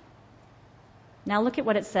 Now look at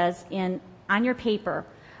what it says on your paper.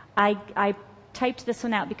 I typed this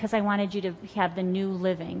one out because I wanted you to have the New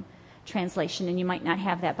Living Translation, and you might not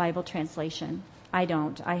have that Bible translation. I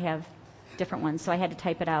don't. I have different ones, so I had to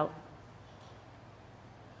type it out.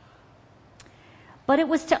 "But it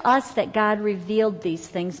was to us that God revealed these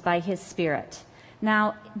things by his Spirit."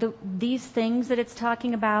 Now, these things that it's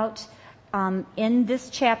talking about in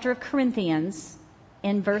this chapter of Corinthians,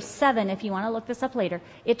 in verse 7, if you want to look this up later,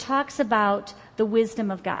 it talks about the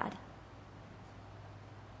wisdom of God.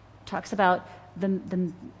 It talks about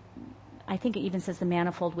I think it even says the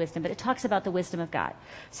manifold wisdom, but it talks about the wisdom of God.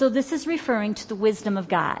 So this is referring to the wisdom of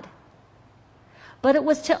God. But it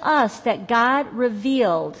was to us that God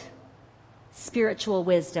revealed spiritual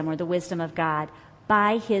wisdom, or the wisdom of God,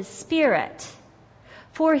 by his Spirit.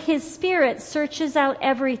 For his Spirit searches out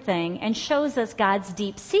everything and shows us God's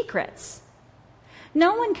deep secrets.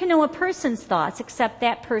 No one can know a person's thoughts except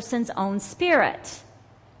that person's own spirit.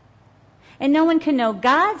 And no one can know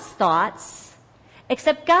God's thoughts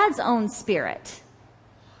except God's own Spirit.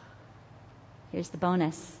 Here's the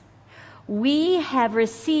bonus. We have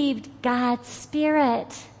received God's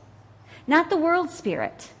Spirit, not the world's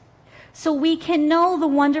spirit, so we can know the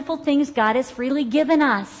wonderful things God has freely given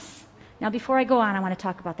us. Now, before I go on, I want to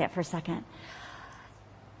talk about that for a second.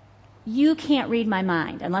 You can't read my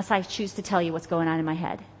mind unless I choose to tell you what's going on in my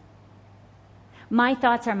head. My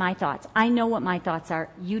thoughts are my thoughts. I know what my thoughts are.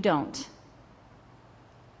 You don't.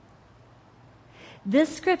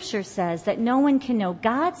 This scripture says that no one can know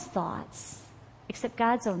God's thoughts except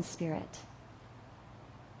God's own Spirit.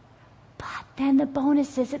 But then the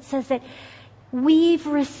bonus is it says that we've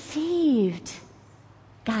received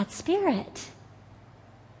God's Spirit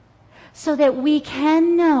so that we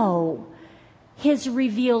can know his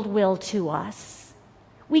revealed will to us.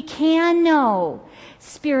 We can know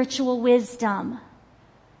spiritual wisdom.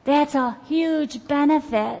 That's a huge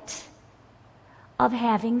benefit of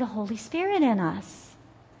having the Holy Spirit in us.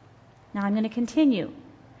 Now I'm going to continue.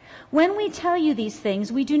 When we tell you these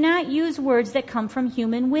things, we do not use words that come from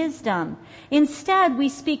human wisdom. Instead, we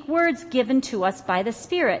speak words given to us by the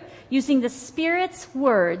Spirit, using the Spirit's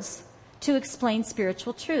words to explain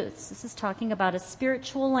spiritual truths. This is talking about a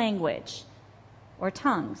spiritual language, or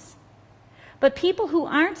tongues. But people who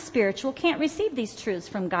aren't spiritual can't receive these truths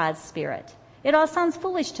from God's Spirit. It all sounds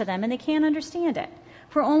foolish to them, and they can't understand it.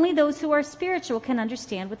 For only those who are spiritual can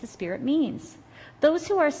understand what the Spirit means. Those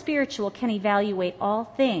who are spiritual can evaluate all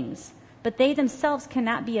things, but they themselves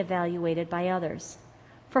cannot be evaluated by others.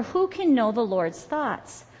 For who can know the Lord's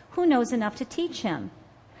thoughts? Who knows enough to teach him?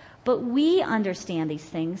 But we understand these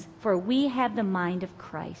things, for we have the mind of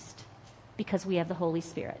Christ, because we have the Holy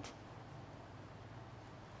Spirit.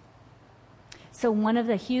 So one of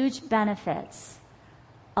the huge benefits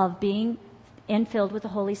of being infilled with the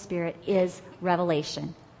Holy Spirit is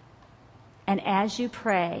revelation. And as you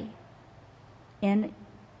pray in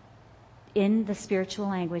the spiritual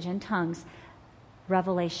language, in tongues,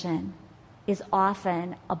 revelation is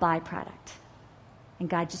often a byproduct. and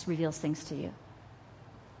God just reveals things to you.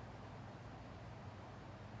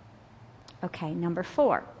 Okay, number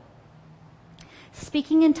 4.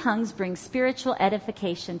 Speaking in tongues brings spiritual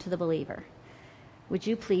edification to the believer. Would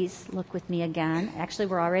you please look with me again? Actually,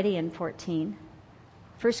 we're already in 14.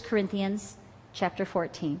 1 Corinthians chapter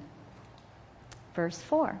 14, verse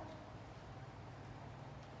 4.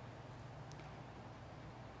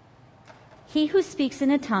 He who speaks in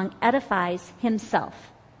a tongue edifies himself.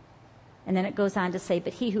 And then it goes on to say,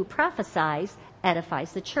 but he who prophesies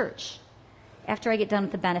edifies the church. After I get done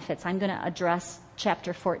with the benefits, I'm going to address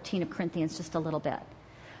chapter 14 of Corinthians just a little bit.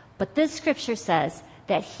 But this scripture says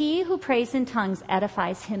that he who prays in tongues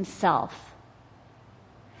edifies himself.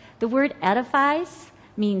 The word edifies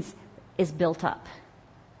means is built up.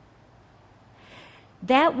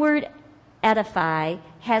 That word edify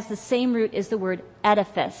has the same root as the word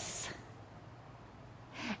edifice.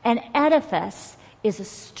 An edifice is a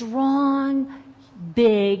strong,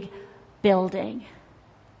 big building.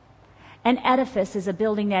 An edifice is a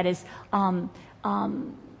building that is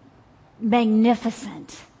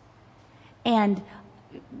magnificent, and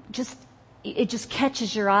it just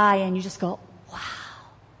catches your eye, and you just go, wow.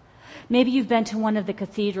 Maybe you've been to one of the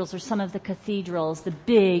cathedrals or some of the cathedrals, the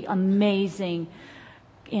big, amazing,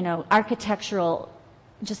 architectural,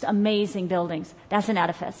 just amazing buildings. That's an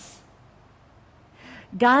edifice.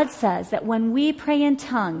 God says that when we pray in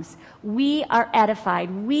tongues, we are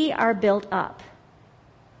edified, we are built up.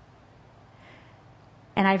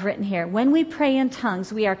 And I've written here, when we pray in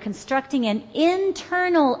tongues, we are constructing an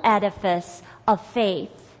internal edifice of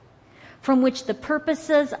faith from which the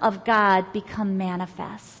purposes of God become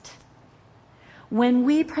manifest. When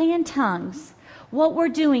we pray in tongues, what we're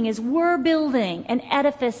doing is we're building an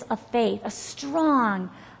edifice of faith, a strong,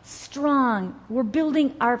 we're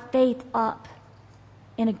building our faith up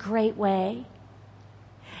in a great way.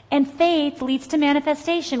 And faith leads to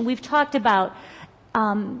manifestation. We've talked about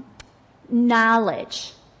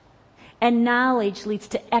knowledge. And knowledge leads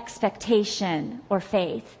to expectation or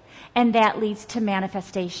faith. And that leads to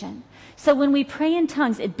manifestation. So when we pray in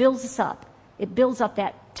tongues, it builds us up. It builds up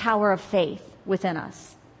that tower of faith within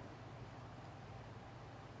us.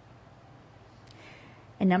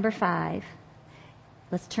 And number 5,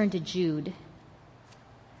 let's turn to Jude.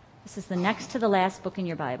 This is the next to the last book in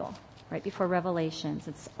your Bible, right before Revelations.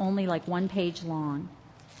 It's only like 1 page long.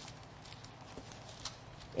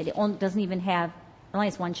 It doesn't even have, it only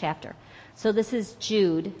has 1 chapter. So this is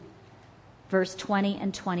Jude, verse 20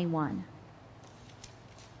 and 21.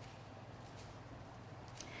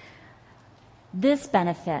 This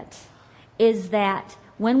benefit is that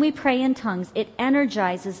when we pray in tongues, it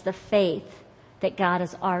energizes the faith that God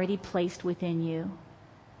has already placed within you.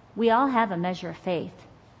 We all have a measure of faith,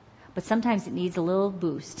 but sometimes it needs a little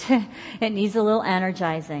boost. It needs a little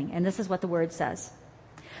energizing. And this is what the word says.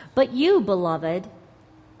 But you, beloved,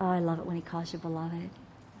 oh, I love it when he calls you beloved.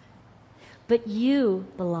 But you,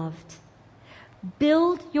 beloved,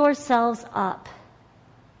 build yourselves up,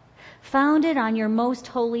 founded on your most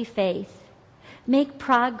holy faith. Make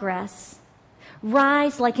progress.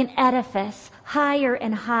 Rise like an edifice, higher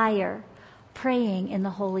and higher, praying in the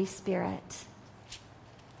Holy Spirit.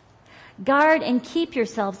 Guard and keep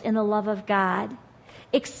yourselves in the love of God.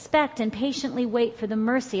 Expect and patiently wait for the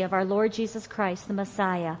mercy of our Lord Jesus Christ, the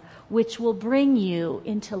Messiah, which will bring you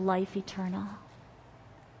into life eternal.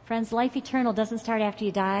 Friends, life eternal doesn't start after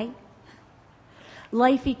you die.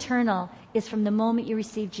 Life eternal is from the moment you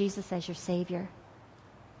receive Jesus as your Savior.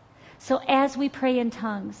 So as we pray in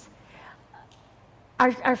tongues,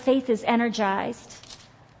 our faith is energized.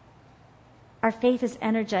 Our faith is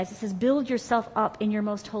energized. It says, build yourself up in your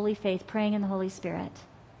most holy faith, praying in the Holy Spirit.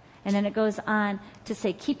 And then it goes on to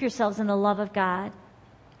say, keep yourselves in the love of God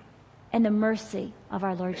and the mercy of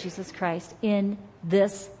our Lord Jesus Christ in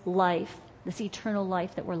this life, this eternal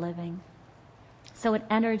life that we're living. So it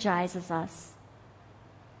energizes us.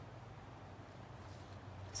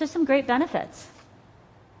 So some great benefits.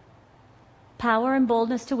 Power and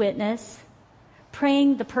boldness to witness.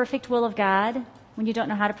 Praying the perfect will of God when you don't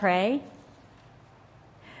know how to pray.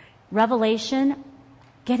 Revelation,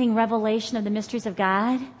 getting revelation of the mysteries of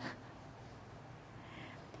God.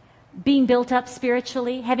 Being built up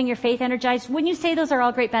spiritually, having your faith energized. Wouldn't you say those are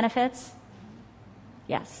all great benefits?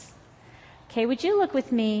 Yes. Okay, would you look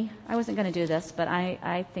with me? I wasn't going to do this, but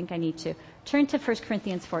I think I need to. Turn to 1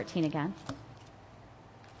 Corinthians 14 again.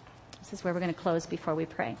 This is where we're going to close before we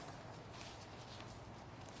pray.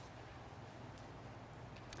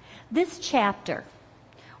 This chapter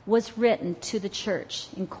was written to the church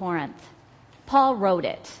in Corinth. Paul wrote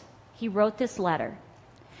it. He wrote this letter.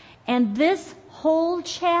 And this whole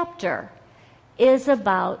chapter is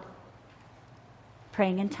about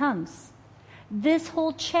praying in tongues. This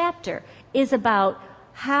whole chapter is about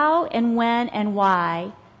how and when and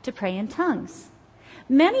why to pray in tongues.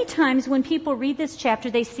 Many times when people read this chapter,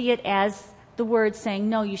 they see it as the word saying,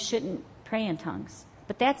 no, you shouldn't pray in tongues.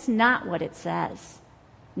 But that's not what it says.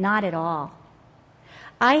 Not at all.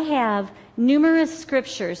 I have numerous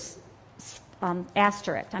scriptures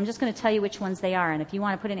asterisked. I'm just going to tell you which ones they are, and if you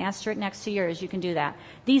want to put an asterisk next to yours, you can do that.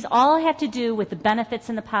 These all have to do with the benefits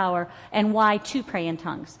and the power and why to pray in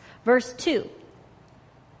tongues. Verse 2,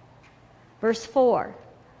 verse 4,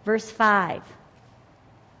 verse 5,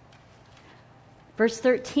 verse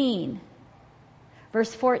 13,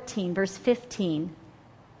 verse 14, verse 15,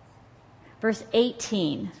 verse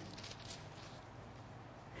 18,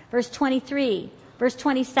 verse 23, verse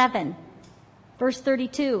 27, verse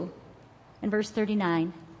 32, and verse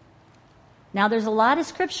 39. Now there's a lot of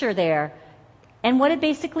scripture there, and what it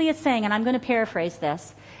basically is saying, and I'm going to paraphrase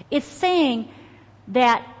this, it's saying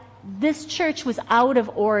that this church was out of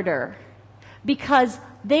order because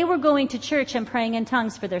they were going to church and praying in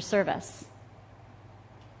tongues for their service.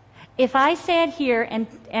 If I sat here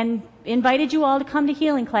and invited you all to come to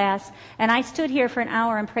healing class, and I stood here for an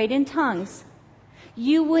hour and prayed in tongues,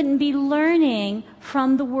 you wouldn't be learning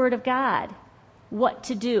from the Word of God what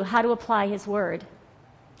to do, how to apply His Word.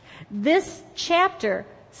 This chapter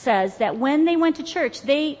says that when they went to church,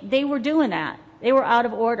 they were doing that. They were out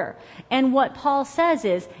of order. And what Paul says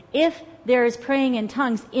is, if there is praying in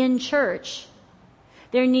tongues in church,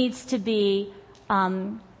 there needs to be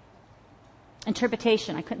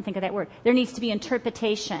interpretation. I couldn't think of that word. There needs to be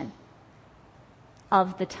interpretation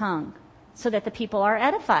of the tongue so that the people are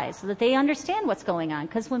edified, so that they understand what's going on.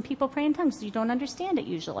 Because when people pray in tongues, you don't understand it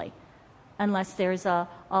usually, unless there's a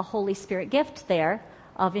Holy Spirit gift there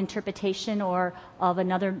of interpretation or of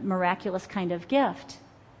another miraculous kind of gift.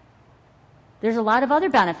 There's a lot of other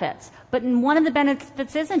benefits, but one of the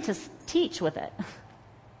benefits isn't to teach with it.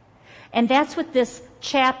 And that's what this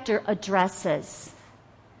chapter addresses.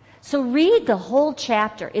 So read the whole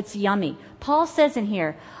chapter. It's yummy. Paul says in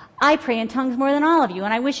here, I pray in tongues more than all of you,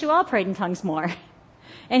 and I wish you all prayed in tongues more.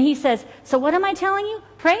 And he says, so what am I telling you?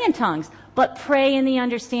 Pray in tongues, but pray in the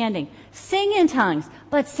understanding. Sing in tongues,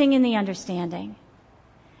 but sing in the understanding.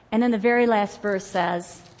 And then the very last verse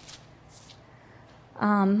says,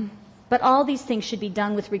 but all these things should be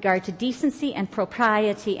done with regard to decency and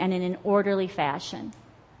propriety and in an orderly fashion.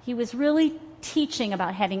 He was really teaching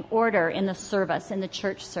about having order in the service, in the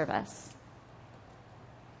church service.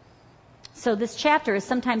 So this chapter is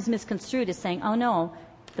sometimes misconstrued as saying, oh no,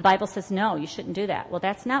 the Bible says no, you shouldn't do that. Well,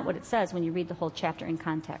 that's not what it says when you read the whole chapter in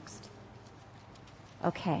context.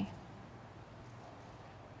 Okay.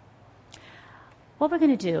 What we're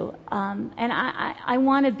going to do, and I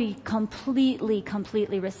want to be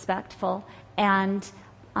completely respectful and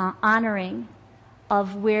honoring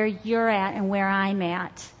of where you're at and where I'm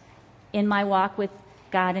at in my walk with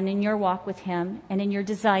God and in your walk with Him and in your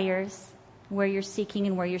desires, where you're seeking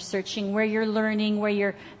and where you're searching, where you're learning, where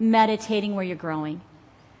you're meditating, where you're growing.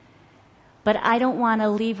 But I don't want to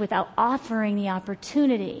leave without offering the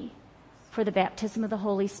opportunity for the baptism of the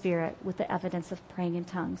Holy Spirit with the evidence of praying in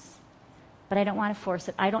tongues. But I don't want to force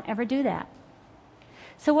it. I don't ever do that.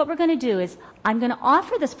 So what we're going to do is I'm going to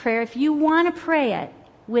offer this prayer. If you want to pray it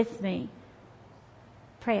with me,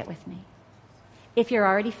 pray it with me. If you're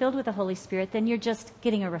already filled with the Holy Spirit, then you're just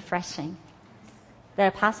getting a refreshing. The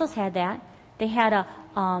apostles had that. They had a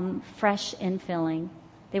fresh infilling.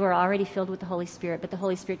 They were already filled with the Holy Spirit, but the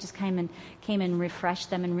Holy Spirit just came and refreshed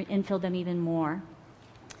them and infilled them even more.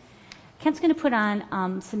 Kent's going to put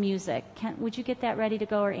on some music. Kent, would you get that ready to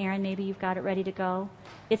go? Or Aaron, maybe you've got it ready to go.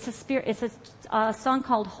 It's a song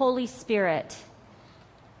called Holy Spirit.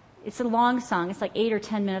 It's a long song. It's like 8 or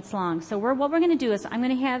 10 minutes long. So what we're going to do is I'm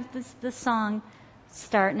going to have this song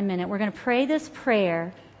start in a minute. We're going to pray this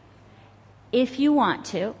prayer if you want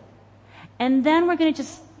to. And then we're going to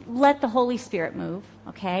just let the Holy Spirit move.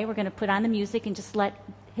 Okay? We're going to put on the music and just let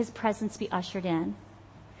His presence be ushered in.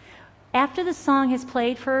 After the song has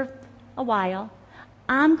played for a while,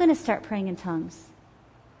 I'm going to start praying in tongues.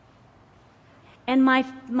 And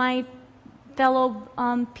my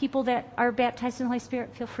fellow people that are baptized in the Holy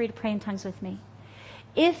Spirit, feel free to pray in tongues with me.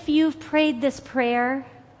 If you've prayed this prayer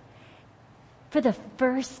for the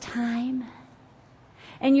first time,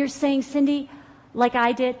 and you're saying, Cindy, like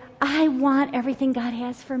I did, I want everything God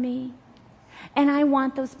has for me, and I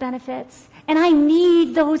want those benefits, and I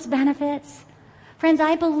need those benefits. Friends,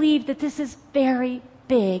 I believe that this is very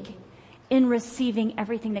big in receiving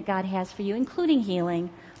everything that God has for you, including healing,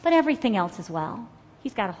 but everything else as well.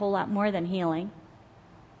 He's got a whole lot more than healing.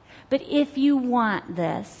 But if you want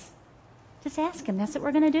this, Just ask him. That's what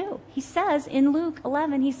we're going to do. He says in Luke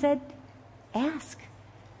 11, he said, ask.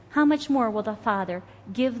 How much more will the Father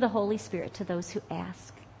give the Holy Spirit to those who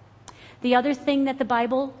ask? The other thing that the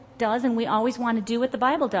Bible does, and we always want to do what the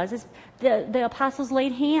Bible does, is the apostles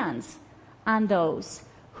laid hands on those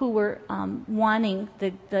who were wanting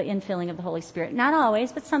the infilling of the Holy Spirit. Not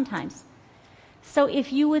always, but sometimes. So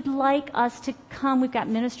if you would like us to come, we've got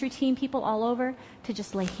ministry team people all over to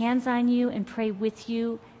just lay hands on you and pray with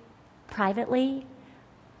you privately.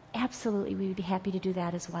 Absolutely, we would be happy to do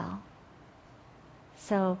that as well.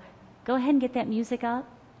 So go ahead and get that music up.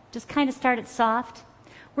 Just kind of start it soft.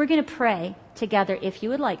 We're going to pray together if you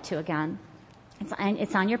would like to again.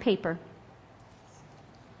 It's on your paper.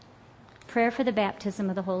 Prayer for the baptism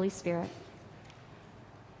of the Holy Spirit.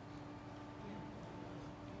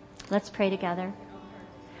 Let's pray together.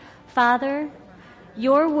 Father,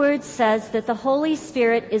 your word says that the Holy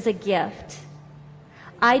Spirit is a gift.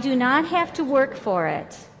 I do not have to work for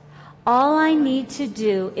it. All I need to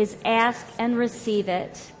do is ask and receive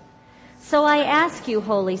it. So I ask you,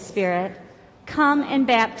 Holy Spirit, come and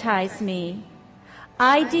baptize me.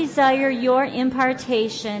 I desire your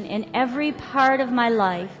impartation in every part of my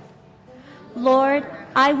life. Lord,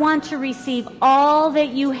 I want to receive all that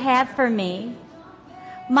you have for me.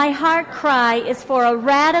 My heart cry is for a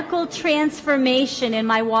radical transformation in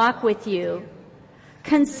my walk with you.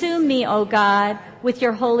 Consume me, O God, with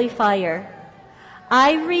your holy fire.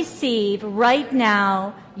 I receive right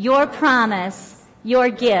now your promise, your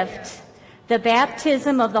gift, the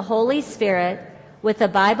baptism of the Holy Spirit with the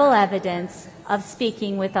Bible evidence of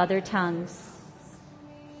speaking with other tongues.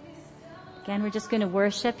 Again, we're just going to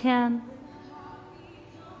worship him.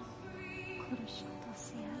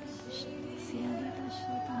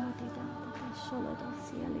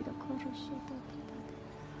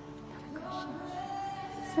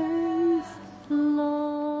 Sense, Lord.